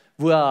Salz,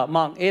 wir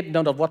machen eten,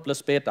 dann wird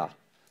es besser.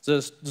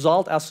 Dus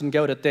Salz ist ein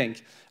gutes Ding.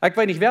 Ich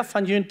weiß nicht, wer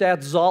von Ihnen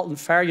das Salz und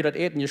Feuer das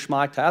Eten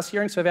geschmeckt hat. Ist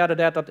irgendwer,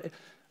 wer das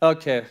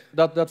okay,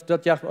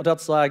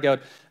 das sei gut.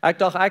 Ich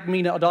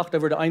dachte,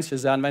 er würde einzig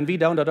sein, wenn wir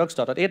da unter Druck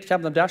stehen. Das Eten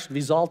kommt am besten,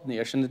 wie Salz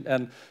nicht.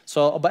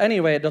 So, aber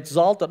anyway, das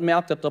Salz, das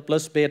merkt das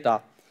bloß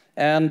später.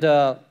 Und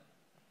er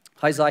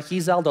sagt,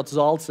 hier soll das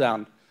Salz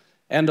sein.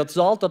 En dat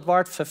Salz, dat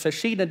wordt voor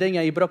verschillende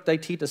dingen gebruikt, die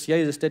tijd, als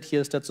Jezus dit hier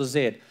is, dat zo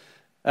zegt.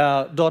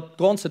 Dat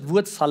ganze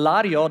woord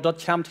salario,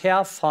 dat komt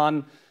her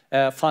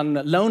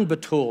van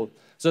loonbetoel.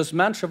 Dus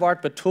mensen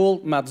worden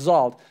betoeld met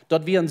Salz.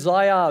 Dat we een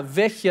zeer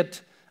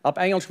wichtig, op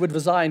Engels würden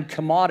wir sagen,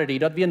 commodity.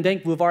 Dat we een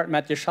ding, wo wordt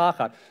met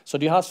geschachert. So,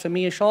 du hast für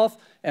mich Schaf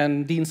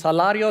en die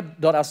salario,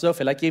 dat is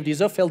zoveel. Ik geef die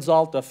zoveel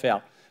Salz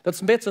dafür. Dat is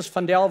een beetje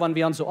van deel,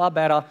 wanneer we onze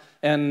arbeider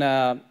en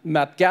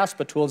met gas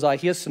betoelen.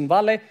 Zeg, hier is een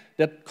valle,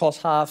 dat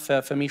kost haar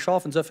voor mij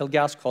Schaf en zoveel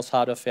gas kost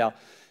haar dafür.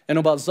 En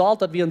over Salz,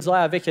 dat we een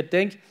zeer wichtig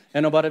ding.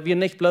 En over dat we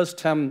niet bloos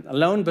zum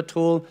Lohn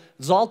betoelen.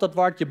 Salz, dat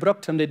wordt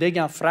gebruikt om die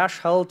dingen frisch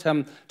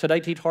houden. Tot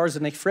die tijd hebben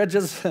ze niet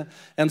fridges.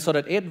 En zo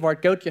dat eten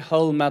wordt goed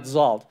gehouden met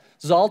Salz.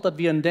 Salz, dat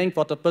we een ding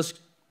wat het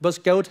bis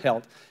goed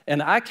houdt. En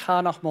ik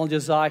heb nog mal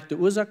gezegd, de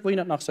oorzaak waarom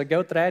het nog zo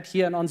goed rijdt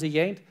hier in onze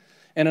gegend.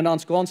 En in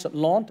ons ganze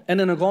land. En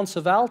in de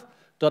ganze wereld.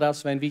 Dat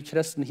is wanneer we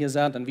Christen hier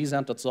zijn en we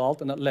zijn het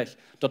Salz en het Licht.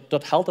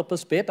 Dat helpt het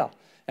bis beter.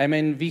 I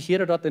mean, we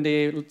horen dat in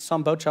de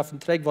Botschaften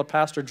terug, wat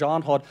Pastor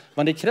John had.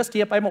 Wanneer de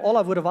Christen op eenmaal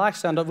alle worden weg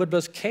zijn, dat wordt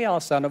bloos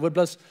chaos zijn, dat wordt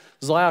bloos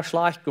zeer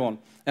slecht gaan.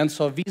 En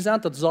zo, we zijn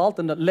het Salz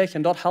en het Licht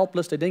en dat helpt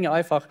bloos die dingen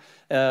einfach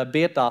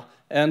beter.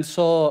 En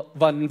zo,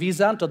 wanneer we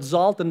zijn het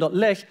Salz en het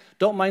Licht,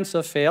 dat meint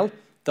zoveel,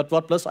 dat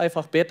wordt bloos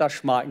einfach beter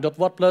smaken. Dat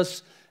wordt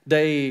bloos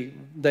de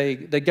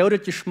goede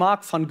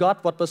Geschmack van God,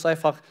 wordt bloos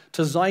einfach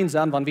te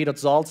zijn wanneer we het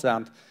Salz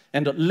zijn.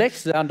 En dat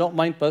Licht zijn, dat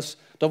meint bloos,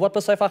 dat wordt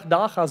bloos einfach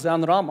dagen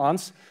zijn ram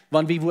ons,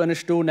 wanneer we in de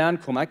stoel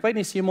aankomen. Ik weet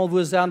niet helemaal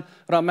wo zijn,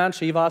 waar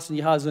mensen hier waren,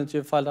 ja, sind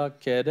je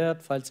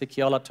verkeerd, falls ik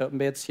je alle een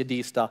beetje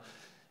dies daar.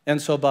 En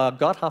zo, maar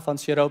God heeft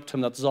ons geroepen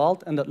om dat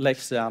Salz en dat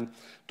Licht zijn.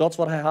 Dat is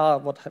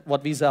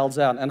wat we zelf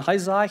zijn. En hij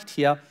zegt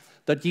hier,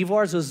 dat je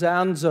wordt zo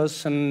zijn,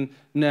 zoals een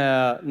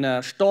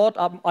stad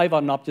op een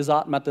eiwannap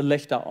gezet met de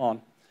lichten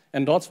aan.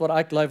 En dat is wat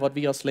ik geloof, wat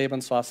we als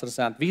Lebenswasser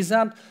zijn. We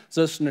zijn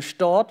zoals een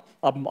stad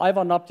op een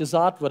eiwannap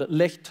gezet, waar het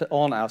licht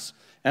aan is.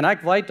 En ik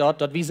weet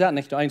dat we zijn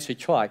niet de enige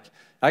kerk.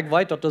 Ik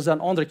weet dat er zijn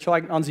andere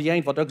kerken aan de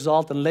eind, wat ook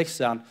Salz en Licht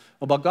zijn.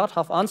 Maar God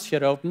heeft ons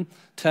geroepen,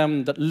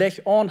 om dat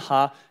licht aan te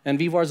hebben. En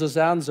we worden zo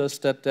zijn, zoals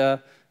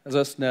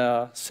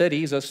een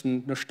city, zoals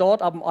een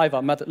stad op een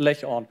eiwannap met het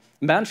licht aan.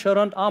 Mensen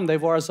rondom, die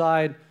worden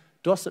zeggen,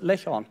 du hast het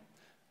licht aan.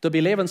 Du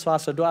bent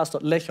Lebenswasser, du hast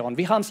het licht aan.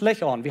 We hebben het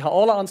licht aan, we hebben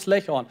alle ons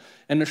licht aan.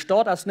 En een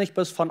stad is niet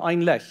bloos van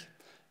één licht.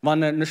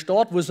 Want een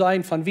stad, we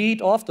zijn van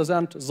weit af, er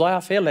zijn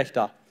zeer veel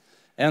lichter.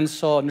 En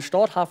zo, een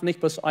stad heeft niet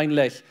bloos één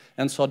licht.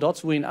 En zo, dat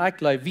is hoe in ik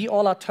geloof, wie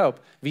alle taub,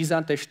 wie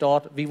zijn de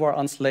stad, wie worden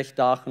ons licht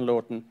dagen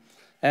laten.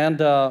 En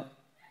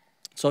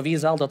zo, wie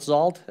zal dat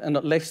Salz en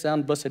dat licht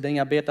zijn, bloos die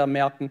dingen beter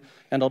merken.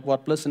 En dat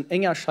wordt bloos een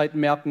Unterschied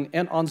merken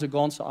in onze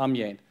ganze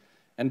omgeving.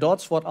 En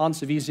dat is wat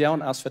onze visie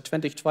is voor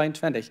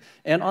 2022.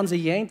 En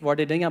onze jeugd waar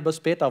die dingen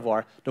best beter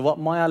worden. Er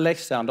wordt meer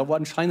licht zijn, er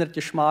wordt een schijner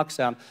Geschmack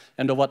zijn.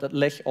 En er wordt het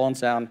licht aan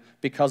zijn,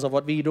 because of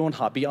wat we doen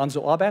hebben. Bij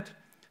onze arbeid,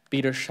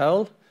 bij de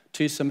school,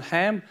 tussen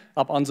hem,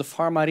 op onze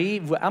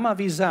farmerie, wo immer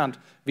we zijn.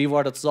 We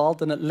worden het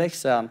Salz en het licht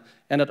zijn.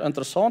 En het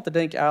interessante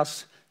denk ik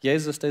is,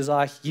 Jezus die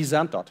zegt, je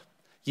zendt dat.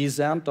 Je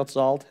zendt dat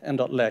Salz en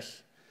dat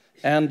licht.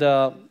 En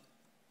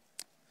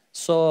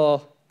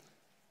zo,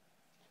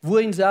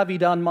 wohin zijn we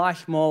dan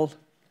manchmal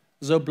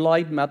zo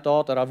blij met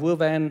dat, of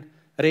wohin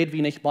reden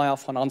we niet meer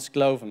van ons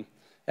geloven.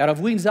 Of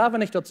wohin zijn we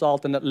niet dat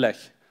Salz en het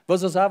licht.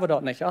 Wieso zeggen we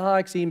dat niet? Ah,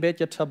 ik zie een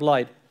beetje te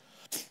blij.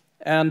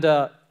 En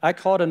ik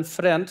had een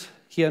vriend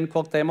hier in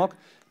Koktemok,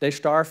 die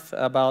starf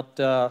about,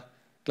 ik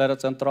geloof dat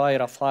zijn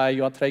 3 of 4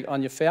 jaar terug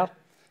ongeveer.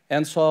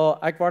 En zo,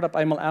 ik werd op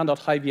eenmaal aan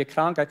dat hij weer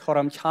krank. Ik had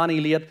hem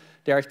kennengelernt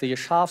door de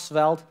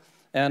geschäftswelt.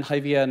 En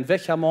hij weer een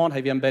wichtiger man,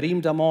 hij weer een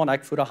beroemde man.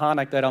 Ik voerde aan,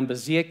 ik deed hem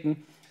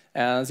bezeken.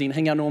 En zijn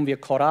hingen om weer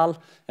koral.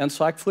 En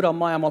zo, ik voerde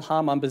mij eenmaal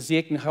aan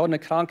bezeken. Hij had een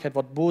krankheid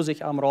wat boos zich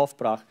aan me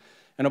afbracht.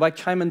 En op ik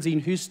kwam in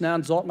zijn huis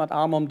na, zat met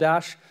arm om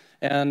dash.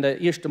 En de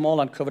eerste Mal,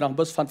 dan kunnen we nog een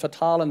beetje van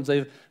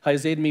vertalen. Hij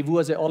zei me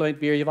hoe ze alle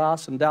weer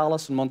was, in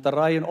Dallas, in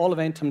Monterrey, en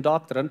alle zum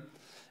dokteren.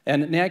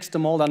 En het nächste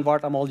Mal, dan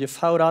werd hij al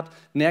gefordert. Het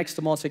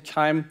nächste Mal, als ik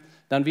kwam,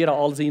 dan weer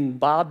al zijn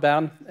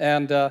baadbaan.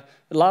 En het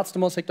laatste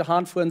Mal, als ik de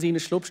hand voor in zijn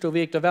sloopstoel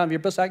week, dan waren we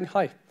bis eigenlijk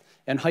hij.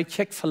 En hij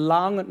kijkt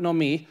verlangend naar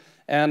mij.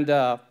 En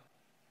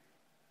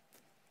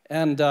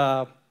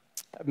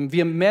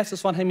we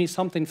meestens van hem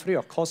something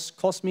früher.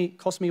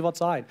 Kost me wat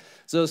zijn.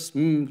 Dus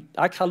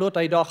ik had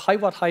hij dacht,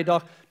 hij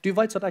dacht, du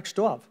weet dat ik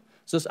storf.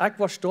 Dus ik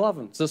was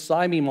storven. Dus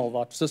zei me mal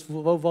wat. Dus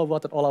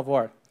wat het alle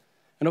wordt.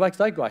 En dan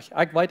zei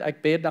ik weet,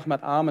 ik bed nog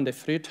met armen de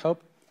fruit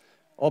op.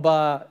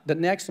 Maar het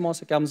nächste Mal,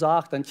 als ik hem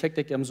zag, dan kikte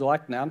ik hem zo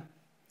aan.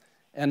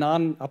 En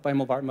dan op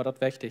eenmaal werd me dat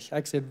wichtig.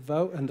 Ik zei,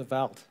 wo in de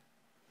wereld?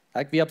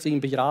 Ik weer op zijn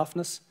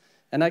begrafenis.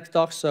 En ik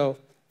dacht zo,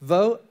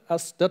 wo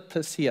is dit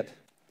passiert?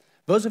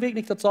 Wieso weet ik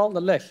niet dat Salz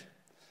en Licht?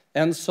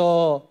 En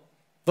zo,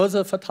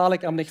 wieso vertel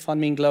ik hem niet van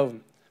mijn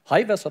geloven?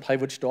 Hij wist dat hij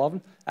wordt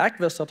sterven. Ik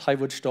wist dat hij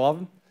wordt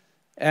sterven.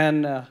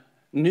 En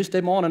nu is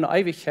de man in de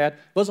eeuwigheid.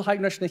 Wieso heb ik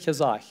nog niet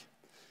gezegd?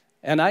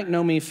 En ik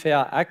noem me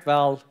ver,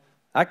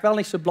 ik wil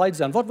niet zo blij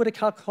zijn. Wat wil ik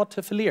had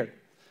te verliezen?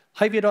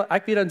 Ik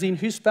weer in zijn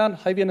huis ben,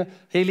 hij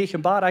weer ligt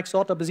in bad, ik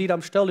zat op bezit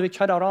am stil, ik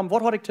ga daarom,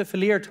 wat had ik te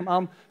verliezen om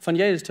aan van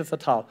Jezus te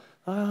vertellen?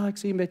 Ik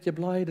zie een beetje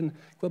blij en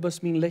ik wil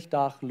best mijn licht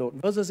dagen laten.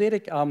 Was zeg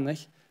ik aan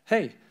niet?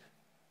 Hey,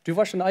 du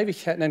was in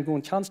Ewigkeit en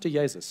gewoon kannst du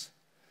Jezus.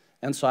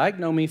 En zo ik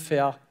nou me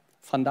ver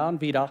vandaan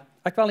wieder,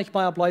 ik wil niet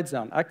meer blij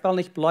zijn. Ik wil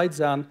niet blij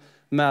zijn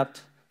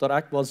met dat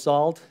ik wil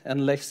zout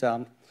en licht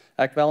zijn.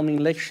 Ik wil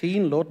mijn licht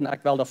schijnen laten, ik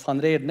wil daarvan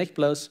reden, niet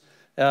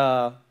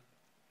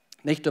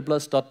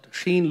bloß dat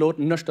schijn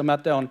laten, niet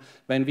damit doen.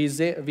 Wenn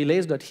we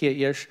lezen dat hier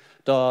eerst,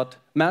 dat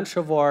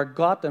mensen waar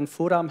God en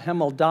voor am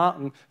Himmel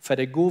danken voor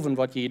de goeden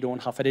wat je gedaan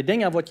hebt, voor de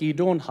dingen wat je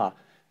gedaan hebt.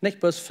 Niet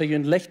bloß voor je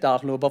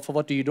lichtdag, maar voor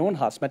wat je gedaan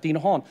hast. Met die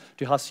hand,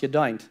 du hast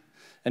gedankt.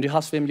 En du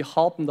hast wem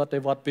geholpen dat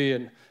hij wat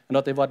beuren en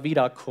dat hij wat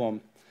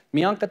wiederkomt.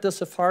 Mir anket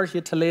deze vers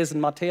hier te lezen,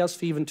 Matthäus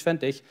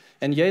 25.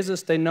 En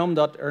Jezus, die nam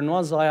dat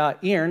nur sehr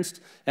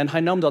ernst. En hij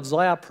nam dat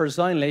sehr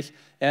persoonlijk.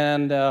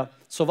 En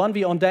so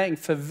wanneer we ontdekken,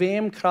 voor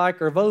wem krijg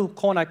er, wel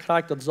kan ik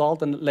krijgen dat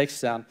zout en licht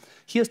zijn.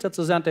 Hier is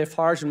het de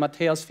vers in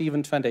Matthäus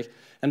 25.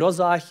 En daar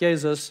zegt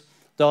Jezus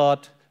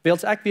dat,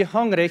 wils ik weer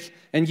hungrig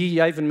en je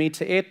geven mij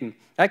te eten.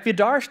 Ik weer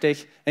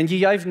dorstig en je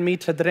geven mij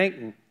te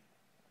drinken.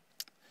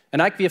 En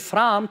ik weer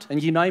vreemd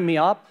en je neemt mij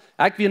op.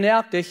 Ik weer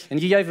nerdig en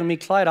je geven mij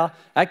kleider.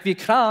 Ik weer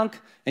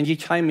krank en je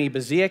kan mij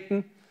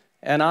bezieken.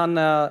 En dan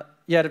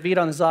weer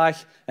dan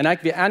zeg en ik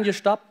weer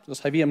aangestapt,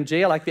 dus hij weer in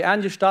jail, ik weer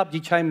aangestapt,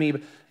 je kan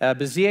mij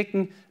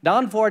bezieken.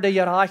 Dan wordt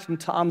je reichen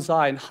te am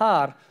zijn,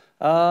 haar,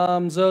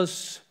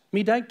 dus,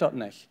 mij denkt dat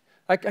niet.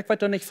 Ik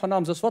weet er niet van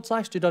hem, dus wat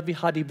zegt u dat we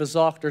hadden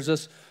bezocht,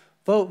 dus,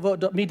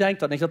 mij denkt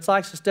dat niet, dat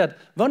zegt ze dit.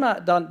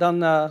 Wanneer, dan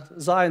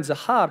zeggen ze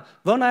haar,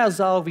 wanneer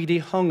zijn we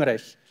die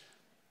hungrig?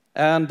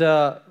 En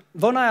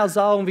wanneer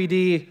zijn we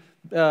die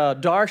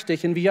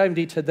dorstig en we hebben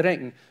die te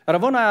drinken? En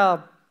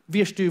wanneer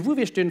wo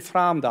wirst du ein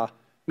Fremder?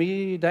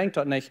 Mir denkt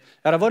das nicht.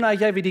 Ja, wanneer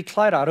jij wie die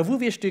Kleider, wo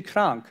wirst du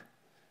krank?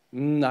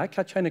 Na, ik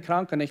had keine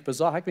Kranke nicht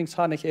besorgt, ik wens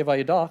haar nicht even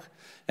gedacht.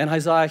 En hij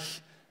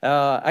zegt,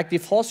 ik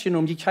die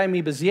vastgenomen, die kan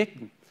mij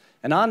bezieken.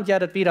 En dan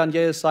gaat het weer aan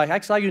Jezus zeggen,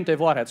 ik zeg jullie de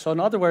waarheid. So in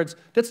other words,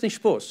 dit is niet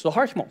spoes. So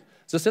hör mal,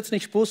 das ist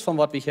nicht spoes van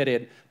wat we hier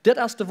reden. Dit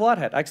is de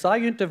waarheid. Ik zeg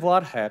jullie de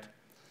waarheid,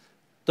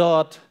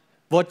 dat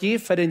wat je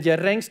voor de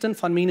geringsten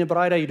van mijn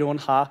broeder gedaan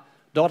hebt,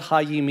 dat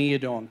heb je mij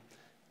gedaan.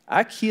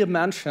 Ik hier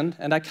mensen,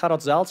 en ik heb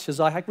dat zelfs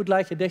gezegd, ik moet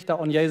gleich dichter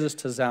aan Jezus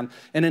te zijn.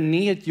 En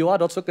in het jaar,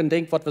 dat is ook een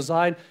ding wat we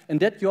zijn, in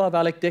dit jaar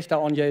wil ik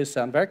dichter aan Jezus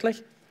zijn.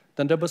 Werkelijk?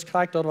 Dan du bist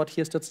krijgt dat wat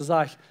hier staat te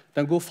zeggen.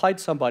 Dan go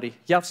fight somebody,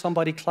 geef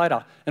somebody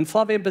Kleider. En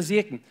voor wem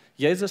bezieken?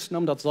 Jezus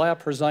nam dat zeer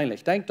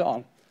persoonlijk. Denk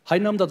aan. Hij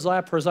nam dat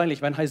zeer persoonlijk,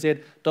 wenn hij zegt,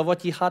 dat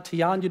wat je had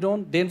jaren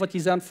gedaan, den wat je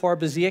zijn voor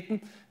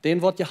bezieken, den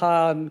wat je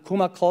een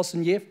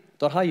kummerkosten geeft,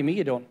 dat heb je mee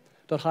gedaan.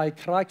 Dat hij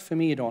krijgt voor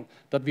mij gedaan.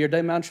 Dat weer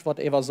die mensen wat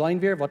even zijn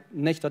weer, wat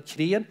niet dat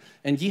krijgen,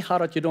 en je had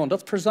dat gedaan.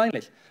 Dat is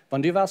persoonlijk.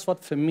 Wanneer du was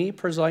wat voor mij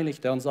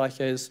persoonlijk, dan zeg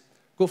je is,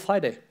 go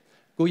fight.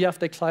 Go je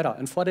de Kleider.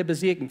 En voor de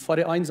bezieken, voor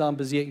de eenzaam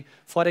bezieken,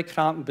 voor de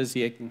kranken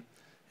bezieken.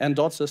 En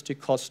dat is die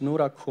kost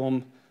nodig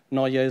kom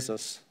naar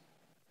Jezus.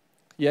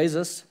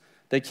 Jezus,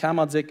 die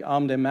kümmert sich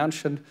um de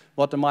mensen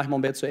wat er manchmal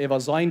een beetje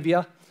even zijn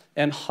weer.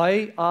 En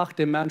hij acht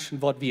de mensen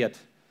wat wird.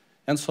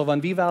 En zo,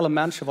 wanneer we willen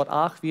mensen wat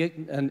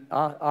achten,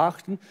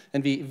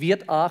 en wie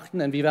wird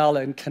achten, en wie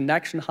willen een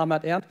connection hebben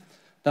met hen,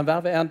 dan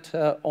willen we het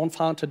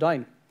aanvangen te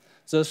doen.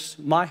 Dus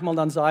manchmal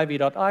dan zeggen we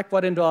dat,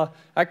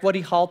 ik wil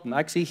die halten.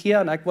 Ik zie hier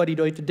en ik wil die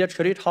door dit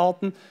schritt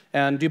halten.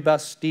 En du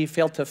bist die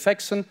veel te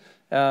fixen.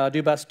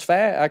 Du bist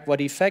twee, ik wil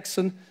die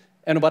fixen.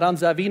 En dan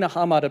zeggen we nog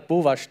einmal het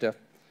bovenste.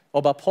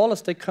 Aber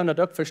Paulus, die können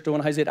das auch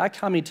verstehen. Er sagt,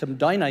 ich habe mich zum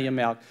Deiner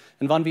gemerkt.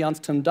 Und wenn wir uns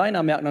zum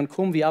Deiner merken, dann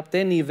kommen wir auf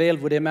den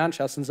Niveau, wo der Mensch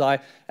ist und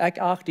sagt,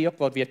 ich achte auch,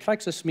 was wir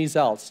kriegst es mir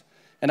selbst.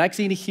 Und ich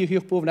sehe nicht hier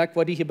hoch, ich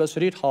will die hier bis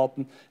rüber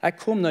halten. Ich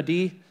komme nach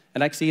die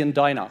und ich sehe einen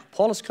Deiner.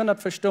 Paulus kann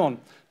das verstehen.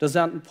 Da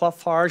sind ein paar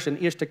Verse in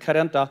 1.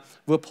 Korinther,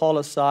 wo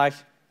Paulus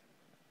sagt,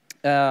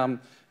 wenn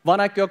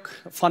ich auch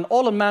von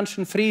allen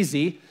Menschen frei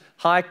bin,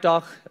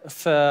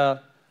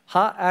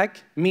 habe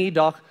ich mich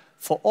doch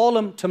vor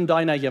allem zum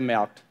Deiner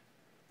gemerkt.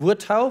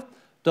 Woordhou,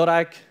 dat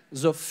ik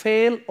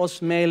zoveel als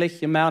mogelijk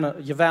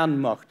gewend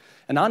mag.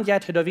 En dan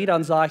gaat hij er weer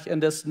en zegt, in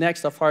dit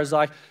nächste vers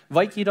zegt,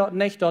 weet je dat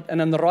niet, dat in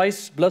een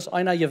reis plus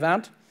einer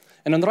gewend?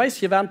 In een reis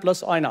gewend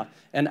plus einer.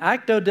 En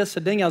ik doe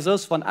deze dingen zo,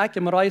 van ik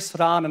im reis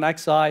ran en ik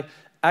zeg,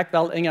 ik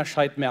wil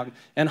onderscheid merken.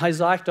 En hij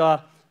zegt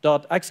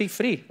dat ik zie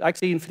vrij. Ik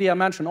zie een vrije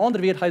mens. En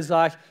ander weer, hij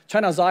zegt,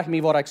 keiner zegt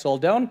me wat ik zal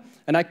doen.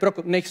 En ik bruk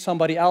ook niet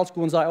somebody else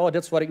gaan en zeggen, oh,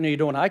 dit is wat ik nu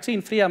doe. Ik zie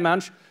een vrije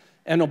mens.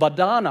 En aber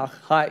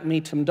danach habe ich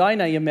mich zum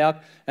Deiner gemerkt,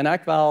 und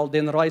ich will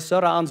den Reis so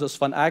ran, dus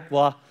van ich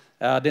war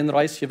den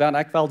Reis gewesen.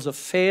 Ich will so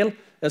viel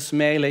als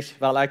möglich,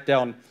 weil ich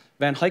dann,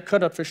 wenn ich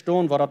könnte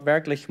verstehen, was das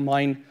wirklich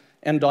mein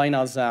und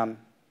deiner sein.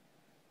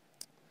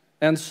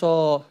 Und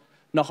so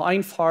noch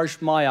ein Vers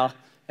mehr,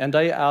 und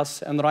der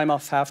ist in Römer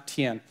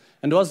 15.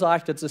 Und da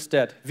sagt es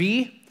das,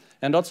 wie,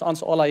 und das ist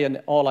uns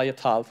alle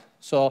geteilt.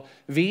 So,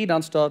 wie,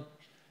 dann steht,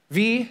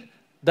 wie,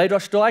 die da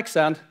stark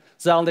sind,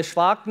 sollen die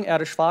Schwachen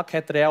ihre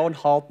Schwachheit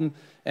reuen halten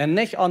und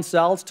nicht uns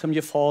selbst zum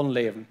Gefallen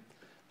leben.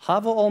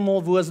 Haben wir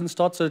einmal, wo es uns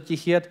dort so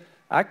gehört,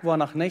 Ich war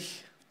noch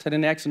nicht zu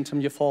den nächsten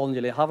zum gefallen,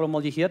 ich habe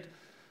mal gehört,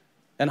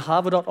 und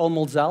habe dort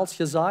einmal selbst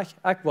gesagt,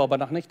 ich war aber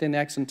noch nicht den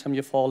nächsten zum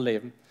gefallen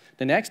leben.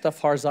 Der nächste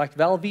Fall sagt,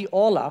 weil wir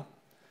alle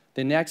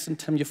den nächsten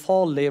zum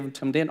gefallen leben,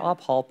 zum den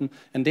abhalten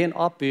und den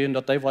abbühen,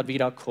 dass die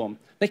wiederkommen.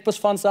 Nicht bis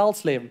von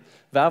selbst leben,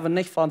 wir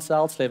nicht von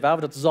selbst leben, wir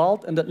das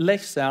Salz und das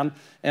Licht sein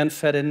und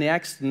für den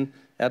nächsten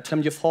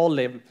zum gefallen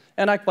leben.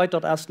 Und ich weiß,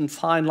 das ist ein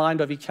fein Line,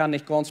 weil wir können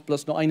nicht ganz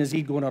bloß nur eine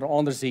Sieg gehen oder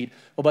andere Sieg.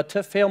 Aber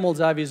zu viel mal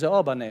sagen wir so,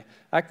 aber nee,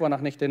 ich will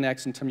noch nicht den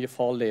nächsten zum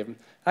gefallen leben.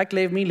 Ich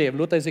lebe mein Leben,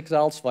 lass sich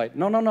selbst weit.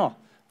 No.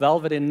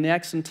 Weil wir den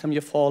nächsten zum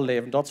gefallen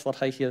leben, das ist, was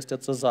hier ist,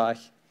 das zu sagen.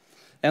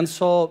 Und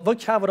so, wie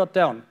können wir das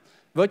tun?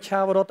 Wie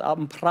können wir das auf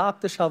einem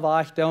praktischen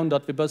Weg tun,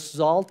 dass wir bis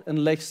Salz und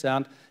Licht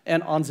sind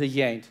in unserer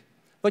Gegend?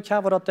 Wie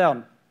können wir das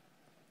tun?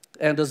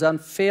 Und es sind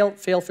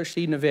viele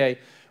verschiedene Wege.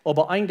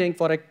 Aber ein Ding,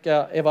 was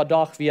ich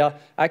überdacht, ich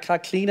habe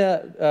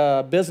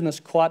kleine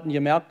Business-Karten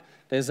gemerkt,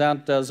 die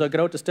sind so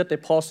groß, dass die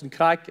Posten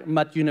kriegt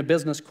mit einer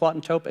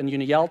Business-Karten in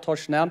einer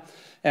Geldtasche. Und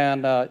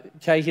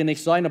kann hier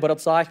nicht sein, aber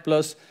das sage ich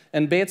bloß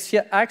ein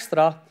bisschen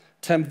extra,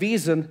 zum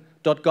Wissen,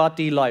 dass Gott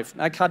die läuft.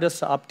 Ich habe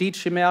das auf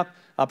Deutsch gemerkt,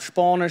 auf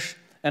Spanisch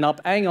und auf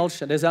Englisch.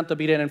 Die sind da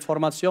bei den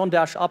Informationen, die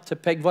ich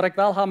abzupicken. Was ich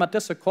will haben mit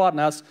diesen Karten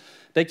ist,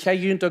 die kann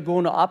ich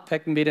gerne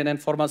abpicken mit den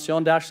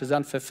Informationen, die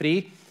sind für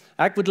frei.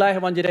 Ich würde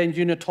gleich, wenn ihr in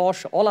eine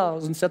Tasche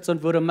alle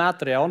sitzen würde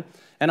Material.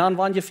 Und dann,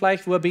 wenn ihr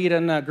vielleicht wo bei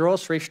den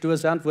Grocery Store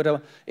sind, wo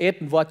ihr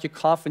eten, was ihr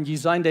kauft, und ihr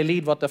seid der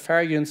Lied, was die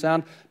Ferien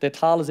sind, die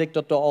teilen sich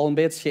dort all ein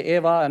bisschen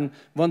Eva, und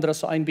wenn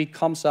das ein bisschen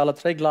kommt, alle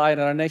Träglein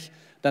oder nicht,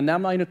 dann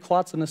nehmt eine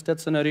kurze und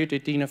stützt eine Rüte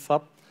in die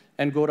Fab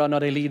und geht dann nach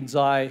den Lied und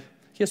sagt,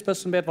 hier ist ein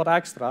bisschen mehr was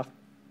extra.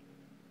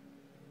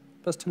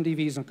 Bis zum die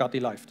Wiesen Gott die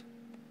läuft.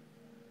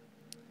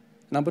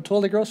 Und dann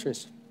betont die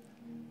Groceries.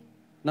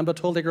 Dan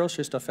betaalt de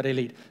grocery store voor de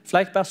lied.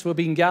 Vielleicht best we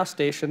bij een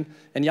gasstation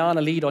en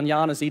jane lied en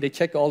jane zie de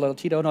kijken al dat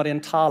hier naar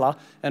den Taler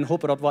en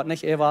hopen dat wat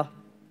niet even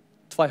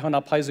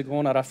 200 Peise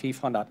gaan of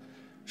 500.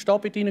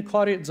 Stop ik in de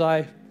kar en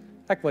zei,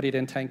 ik wil die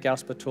den tank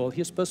gas betaald.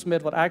 Hier is best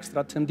met wat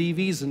extra, om die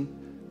wiesen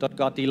dat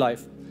God die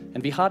leeft.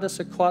 En wie hadden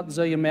ze kort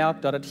zo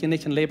gemerkt dat het hier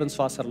niet een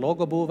Lebenswasser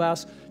Logo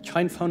was,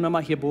 kein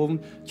Phonennummer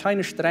hierboven,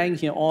 keine Streng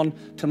hier aan,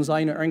 om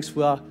zijn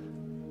irgendwo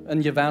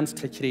een gewens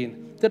te krijgen.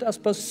 Dat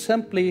is best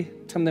simply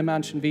om de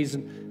mensen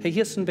wiesen. Hey,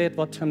 hier is een beetje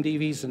wat om die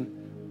wiesen.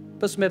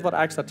 Best met wat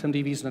extra om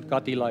die wiesen dat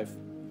God die leeft.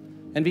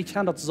 En wie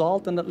kan dat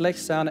Salz en dat Licht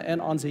zijn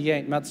in onze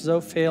jeugd met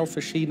zoveel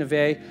verschillende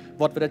wegen,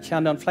 wat we dat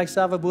kunnen doen. Vielleicht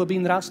zijn we bij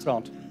een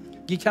restaurant.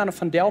 Je kan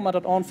van deel met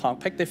dat aanvangen.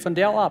 Pik die van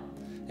deel op.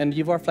 En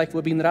je wordt vielleicht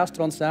bij een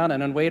restaurant zijn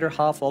en een waiter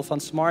half al van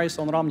smarries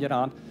en ram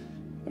gedaan.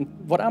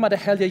 Wat immer de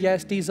Heilige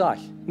Geist die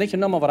zegt. Niet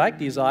nur wat ik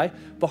die zeg,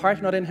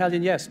 behark naar den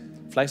Heiligen Geist.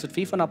 Vielleicht ist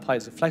 500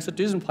 Peise, vielleicht ist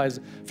 1000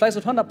 Peise, vielleicht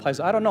ist 100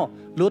 Peise, I don't know.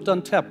 Lot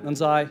dann Tipp und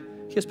sei,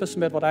 hier ist ein bisschen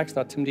mehr was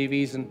extra, um die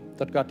wiesen,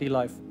 dass Gott die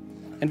läuft.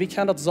 Und wie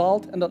kann das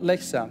Salz und das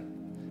Licht sein?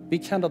 Wie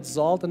kann das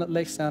Salz und das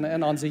Licht sein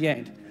in unserer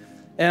Gegend?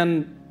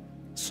 Und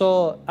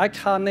so,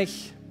 ich kann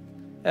nicht,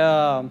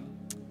 mein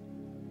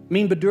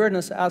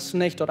Bedürfnis ist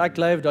nicht, dass ich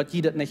glaube, dass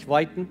jeder nicht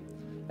weiten,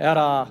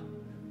 oder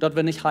dass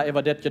wir nicht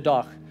über das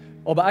gedacht.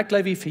 Aber ich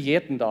glaube, wir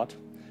verjäten dort.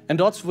 Und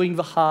dort wollen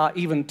wir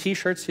even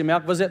T-Shirts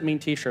gemerkt. Was ist mein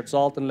T-Shirt?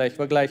 Salz und Licht.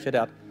 Was gleiche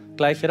das?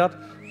 Gleiche das?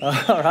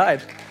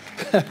 Alright.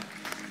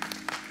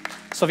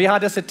 So, wir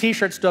haben diese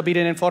T-Shirts da bei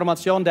den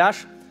Informationen.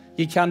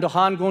 Je kann doch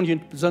hingehen, je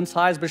sonst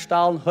heiß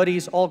bestellen,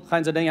 Hoodies, all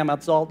kinds of Dinge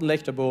mit Salz und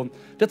Licht dabei.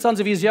 Das ist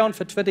unsere Vision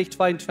für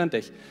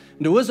 2022.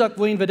 Und die Ursache,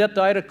 wollen wir das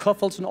da,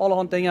 Koffels und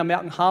allerhand Dinge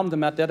merken haben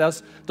damit,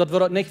 das wird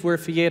das nicht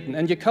verjäten.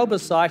 Und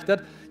Jakobus sagt,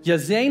 ihr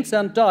seht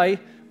sind da,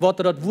 was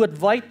das Wort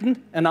weiten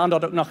und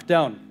andere noch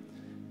down.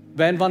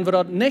 Wenn wir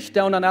das nicht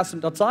tun, dann ist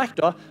das sagt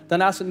er, dann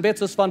ist es ein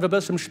bisschen, wenn wir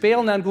bis zum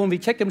Spielen dann gehen, wir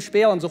kicken im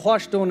Spiel und so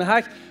horst und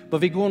hecht, aber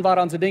wir gehen waren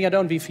unsere Dinge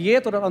tun, wie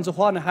verjährt oder unsere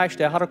Horn hecht,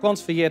 der hat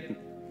uns verjährten.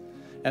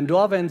 Und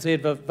da, wenn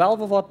sie, weil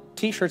wir was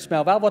T-Shirts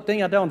mehr, weil wir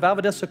Dinge tun, weil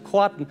wir diese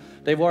Karten,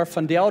 die waren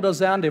von der da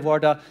sein, die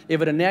waren da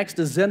über den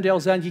nächsten Sinn da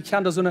sein, je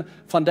kann da so eine,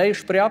 von der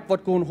Sprache,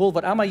 was gehen holen,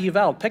 was immer ihr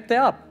wollt, pick die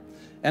ab.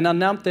 Und dann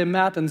nimmt der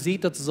mit und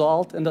sieht das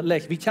Salz und das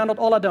Licht. Wir können das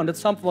alle tun, das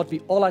ist something, was wir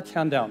alle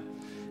können tun.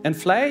 Und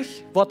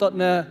vielleicht wird das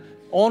eine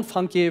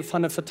Anfang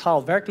von der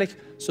Vertal, wirklich,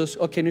 so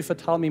okay, nu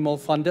vertal mir mal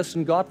von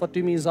diesem Gott, was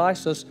du mir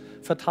sagst, so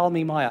vertal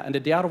mir mal.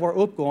 Und der war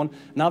aufgehen,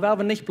 na werden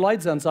wir nicht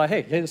blöd sein und sagen,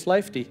 hey, das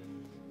läuft die.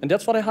 Und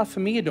das, was er hat für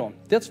mich getan,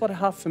 das, was er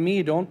hat für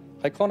mich getan,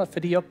 er kann das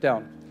für dich auch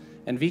tun.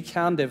 Und wie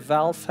kann die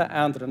Welt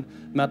verändern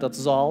mit das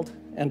Salz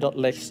und das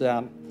Licht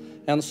sein.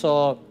 Und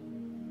so,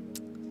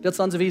 das ist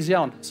unsere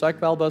Vision. So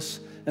ich will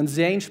bis in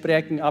Sehen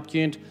sprechen,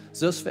 abgehend,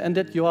 so wir in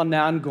das Jahr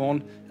näher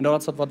gehen, und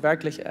das wird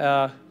wirklich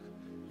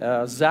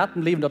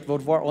Zaten leben, dat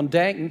we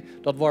ontdenken,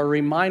 dat we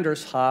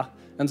reminders hebben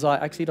en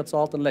zeggen, ik zie dat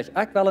Salz en Licht.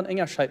 Ik wil een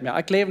Engerscheid meer.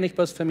 Ik leef niet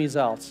best voor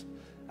mezelf.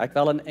 Ik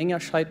wil een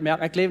Engerscheid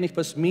meer. Ik leef niet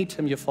best mij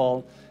ten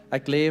geval.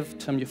 Ik leef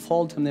ten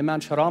geval ten de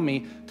mensen rond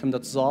mij, ten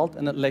dat Salz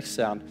en het Licht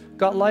zijn.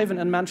 God leven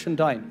in mensen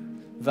dein.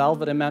 Wel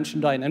we de mensen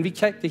dein. En wie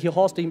kijkt hier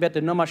hoort die met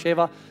de nummers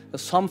even,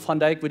 som van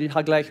die, we die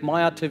gleich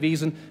meer te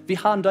wezen. We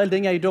hebben die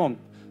dingen gedaan.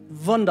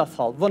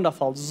 Wondervoll,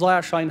 wondervoll,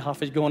 sehr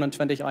scheinhaftig geworden in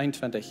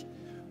 2021.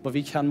 Aber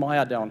wie kann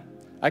mehr tun?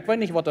 Ich weiß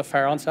nicht, was der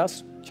für uns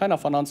ist. Keiner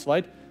von uns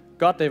weiß.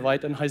 Gott, der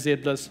weiß. Und er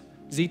sagt bloß,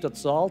 sieht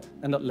das Solt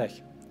und das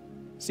Licht.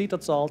 Sieht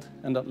das Solt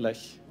und das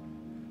Licht.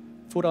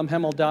 Vater im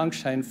Himmel,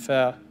 Dankeschön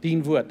für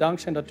dein Wort.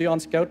 Dankeschön, dass du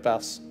uns gut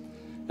bist.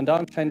 Und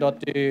Dankeschön, dass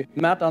du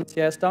mit uns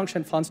bist.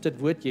 Dankeschön, dass uns das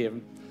Wort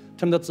geben.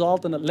 Zum das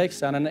Solt und das Licht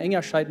sein. Und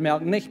Engerscheid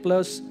merken, nicht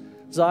bloß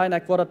sein,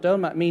 ich will das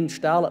tun mit meinem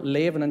Stall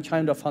leben und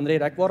kein davon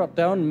reden. Ich will das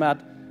tun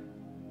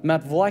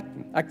mit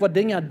Worten. Ich will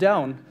Dinge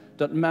tun,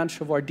 dass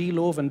Menschen die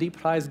loben, die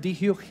Preise, die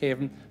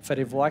hochheben für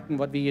die Worte,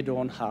 was wir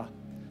getan haben.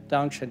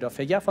 Dankeschön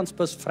dafür. Ja, von uns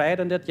bist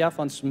Frieden, ja,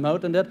 von uns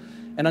Mut und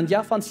dann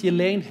ja, von uns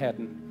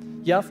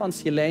Gelegenheiten. Ja, von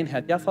uns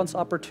Gelegenheit, ja, von uns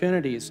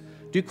Opportunities.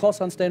 Du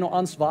kannst uns den noch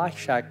ans Weg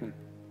schicken.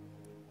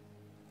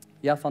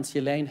 Ja, von uns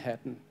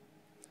Gelegenheiten.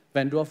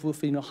 Wenn du auf wo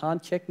wir noch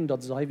anchecken,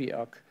 dort sei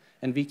wir auch.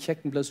 Und wir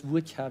checken bloß, wo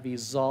wie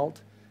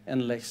Salz und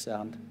Licht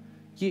sind.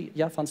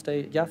 Ja, von uns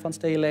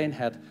die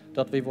Gelegenheit,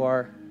 dass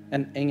wir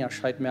einen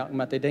Engerscheid merken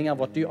mit den Dingen,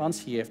 was du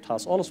uns gegeben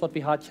hast. Alles, was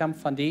wir haben, kommt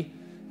von dir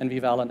und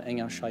wir wollen einen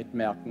Engerscheid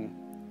merken.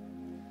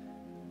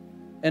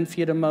 In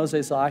 4.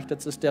 Mose sagt,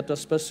 das ist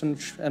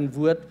ein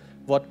Wort,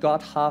 was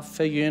Gott hat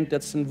verjöhnt.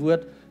 Das ist ein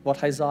Wort,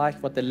 was er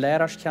sagt, was die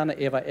Lehrer kennen,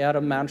 über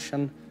ihre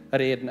Menschen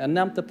reden. Und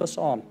nimmt das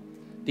an.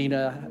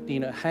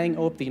 Deine Hang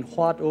auf, dein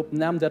Hart auf,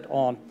 nimm das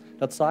an.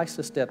 Das sagt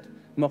es, das.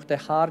 Mocht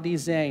der Herr die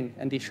sehen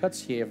und die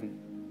Schutz geben.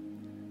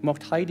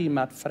 Mocht er die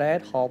mit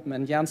Frieden halten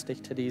und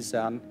gänzlich zu dir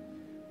sein.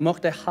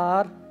 Mocht der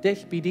Herr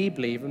dich bei dir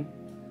bleiben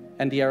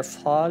und dir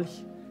Erfolg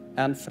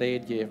und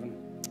Frieden geben.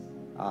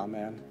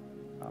 Amen.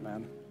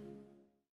 Amen.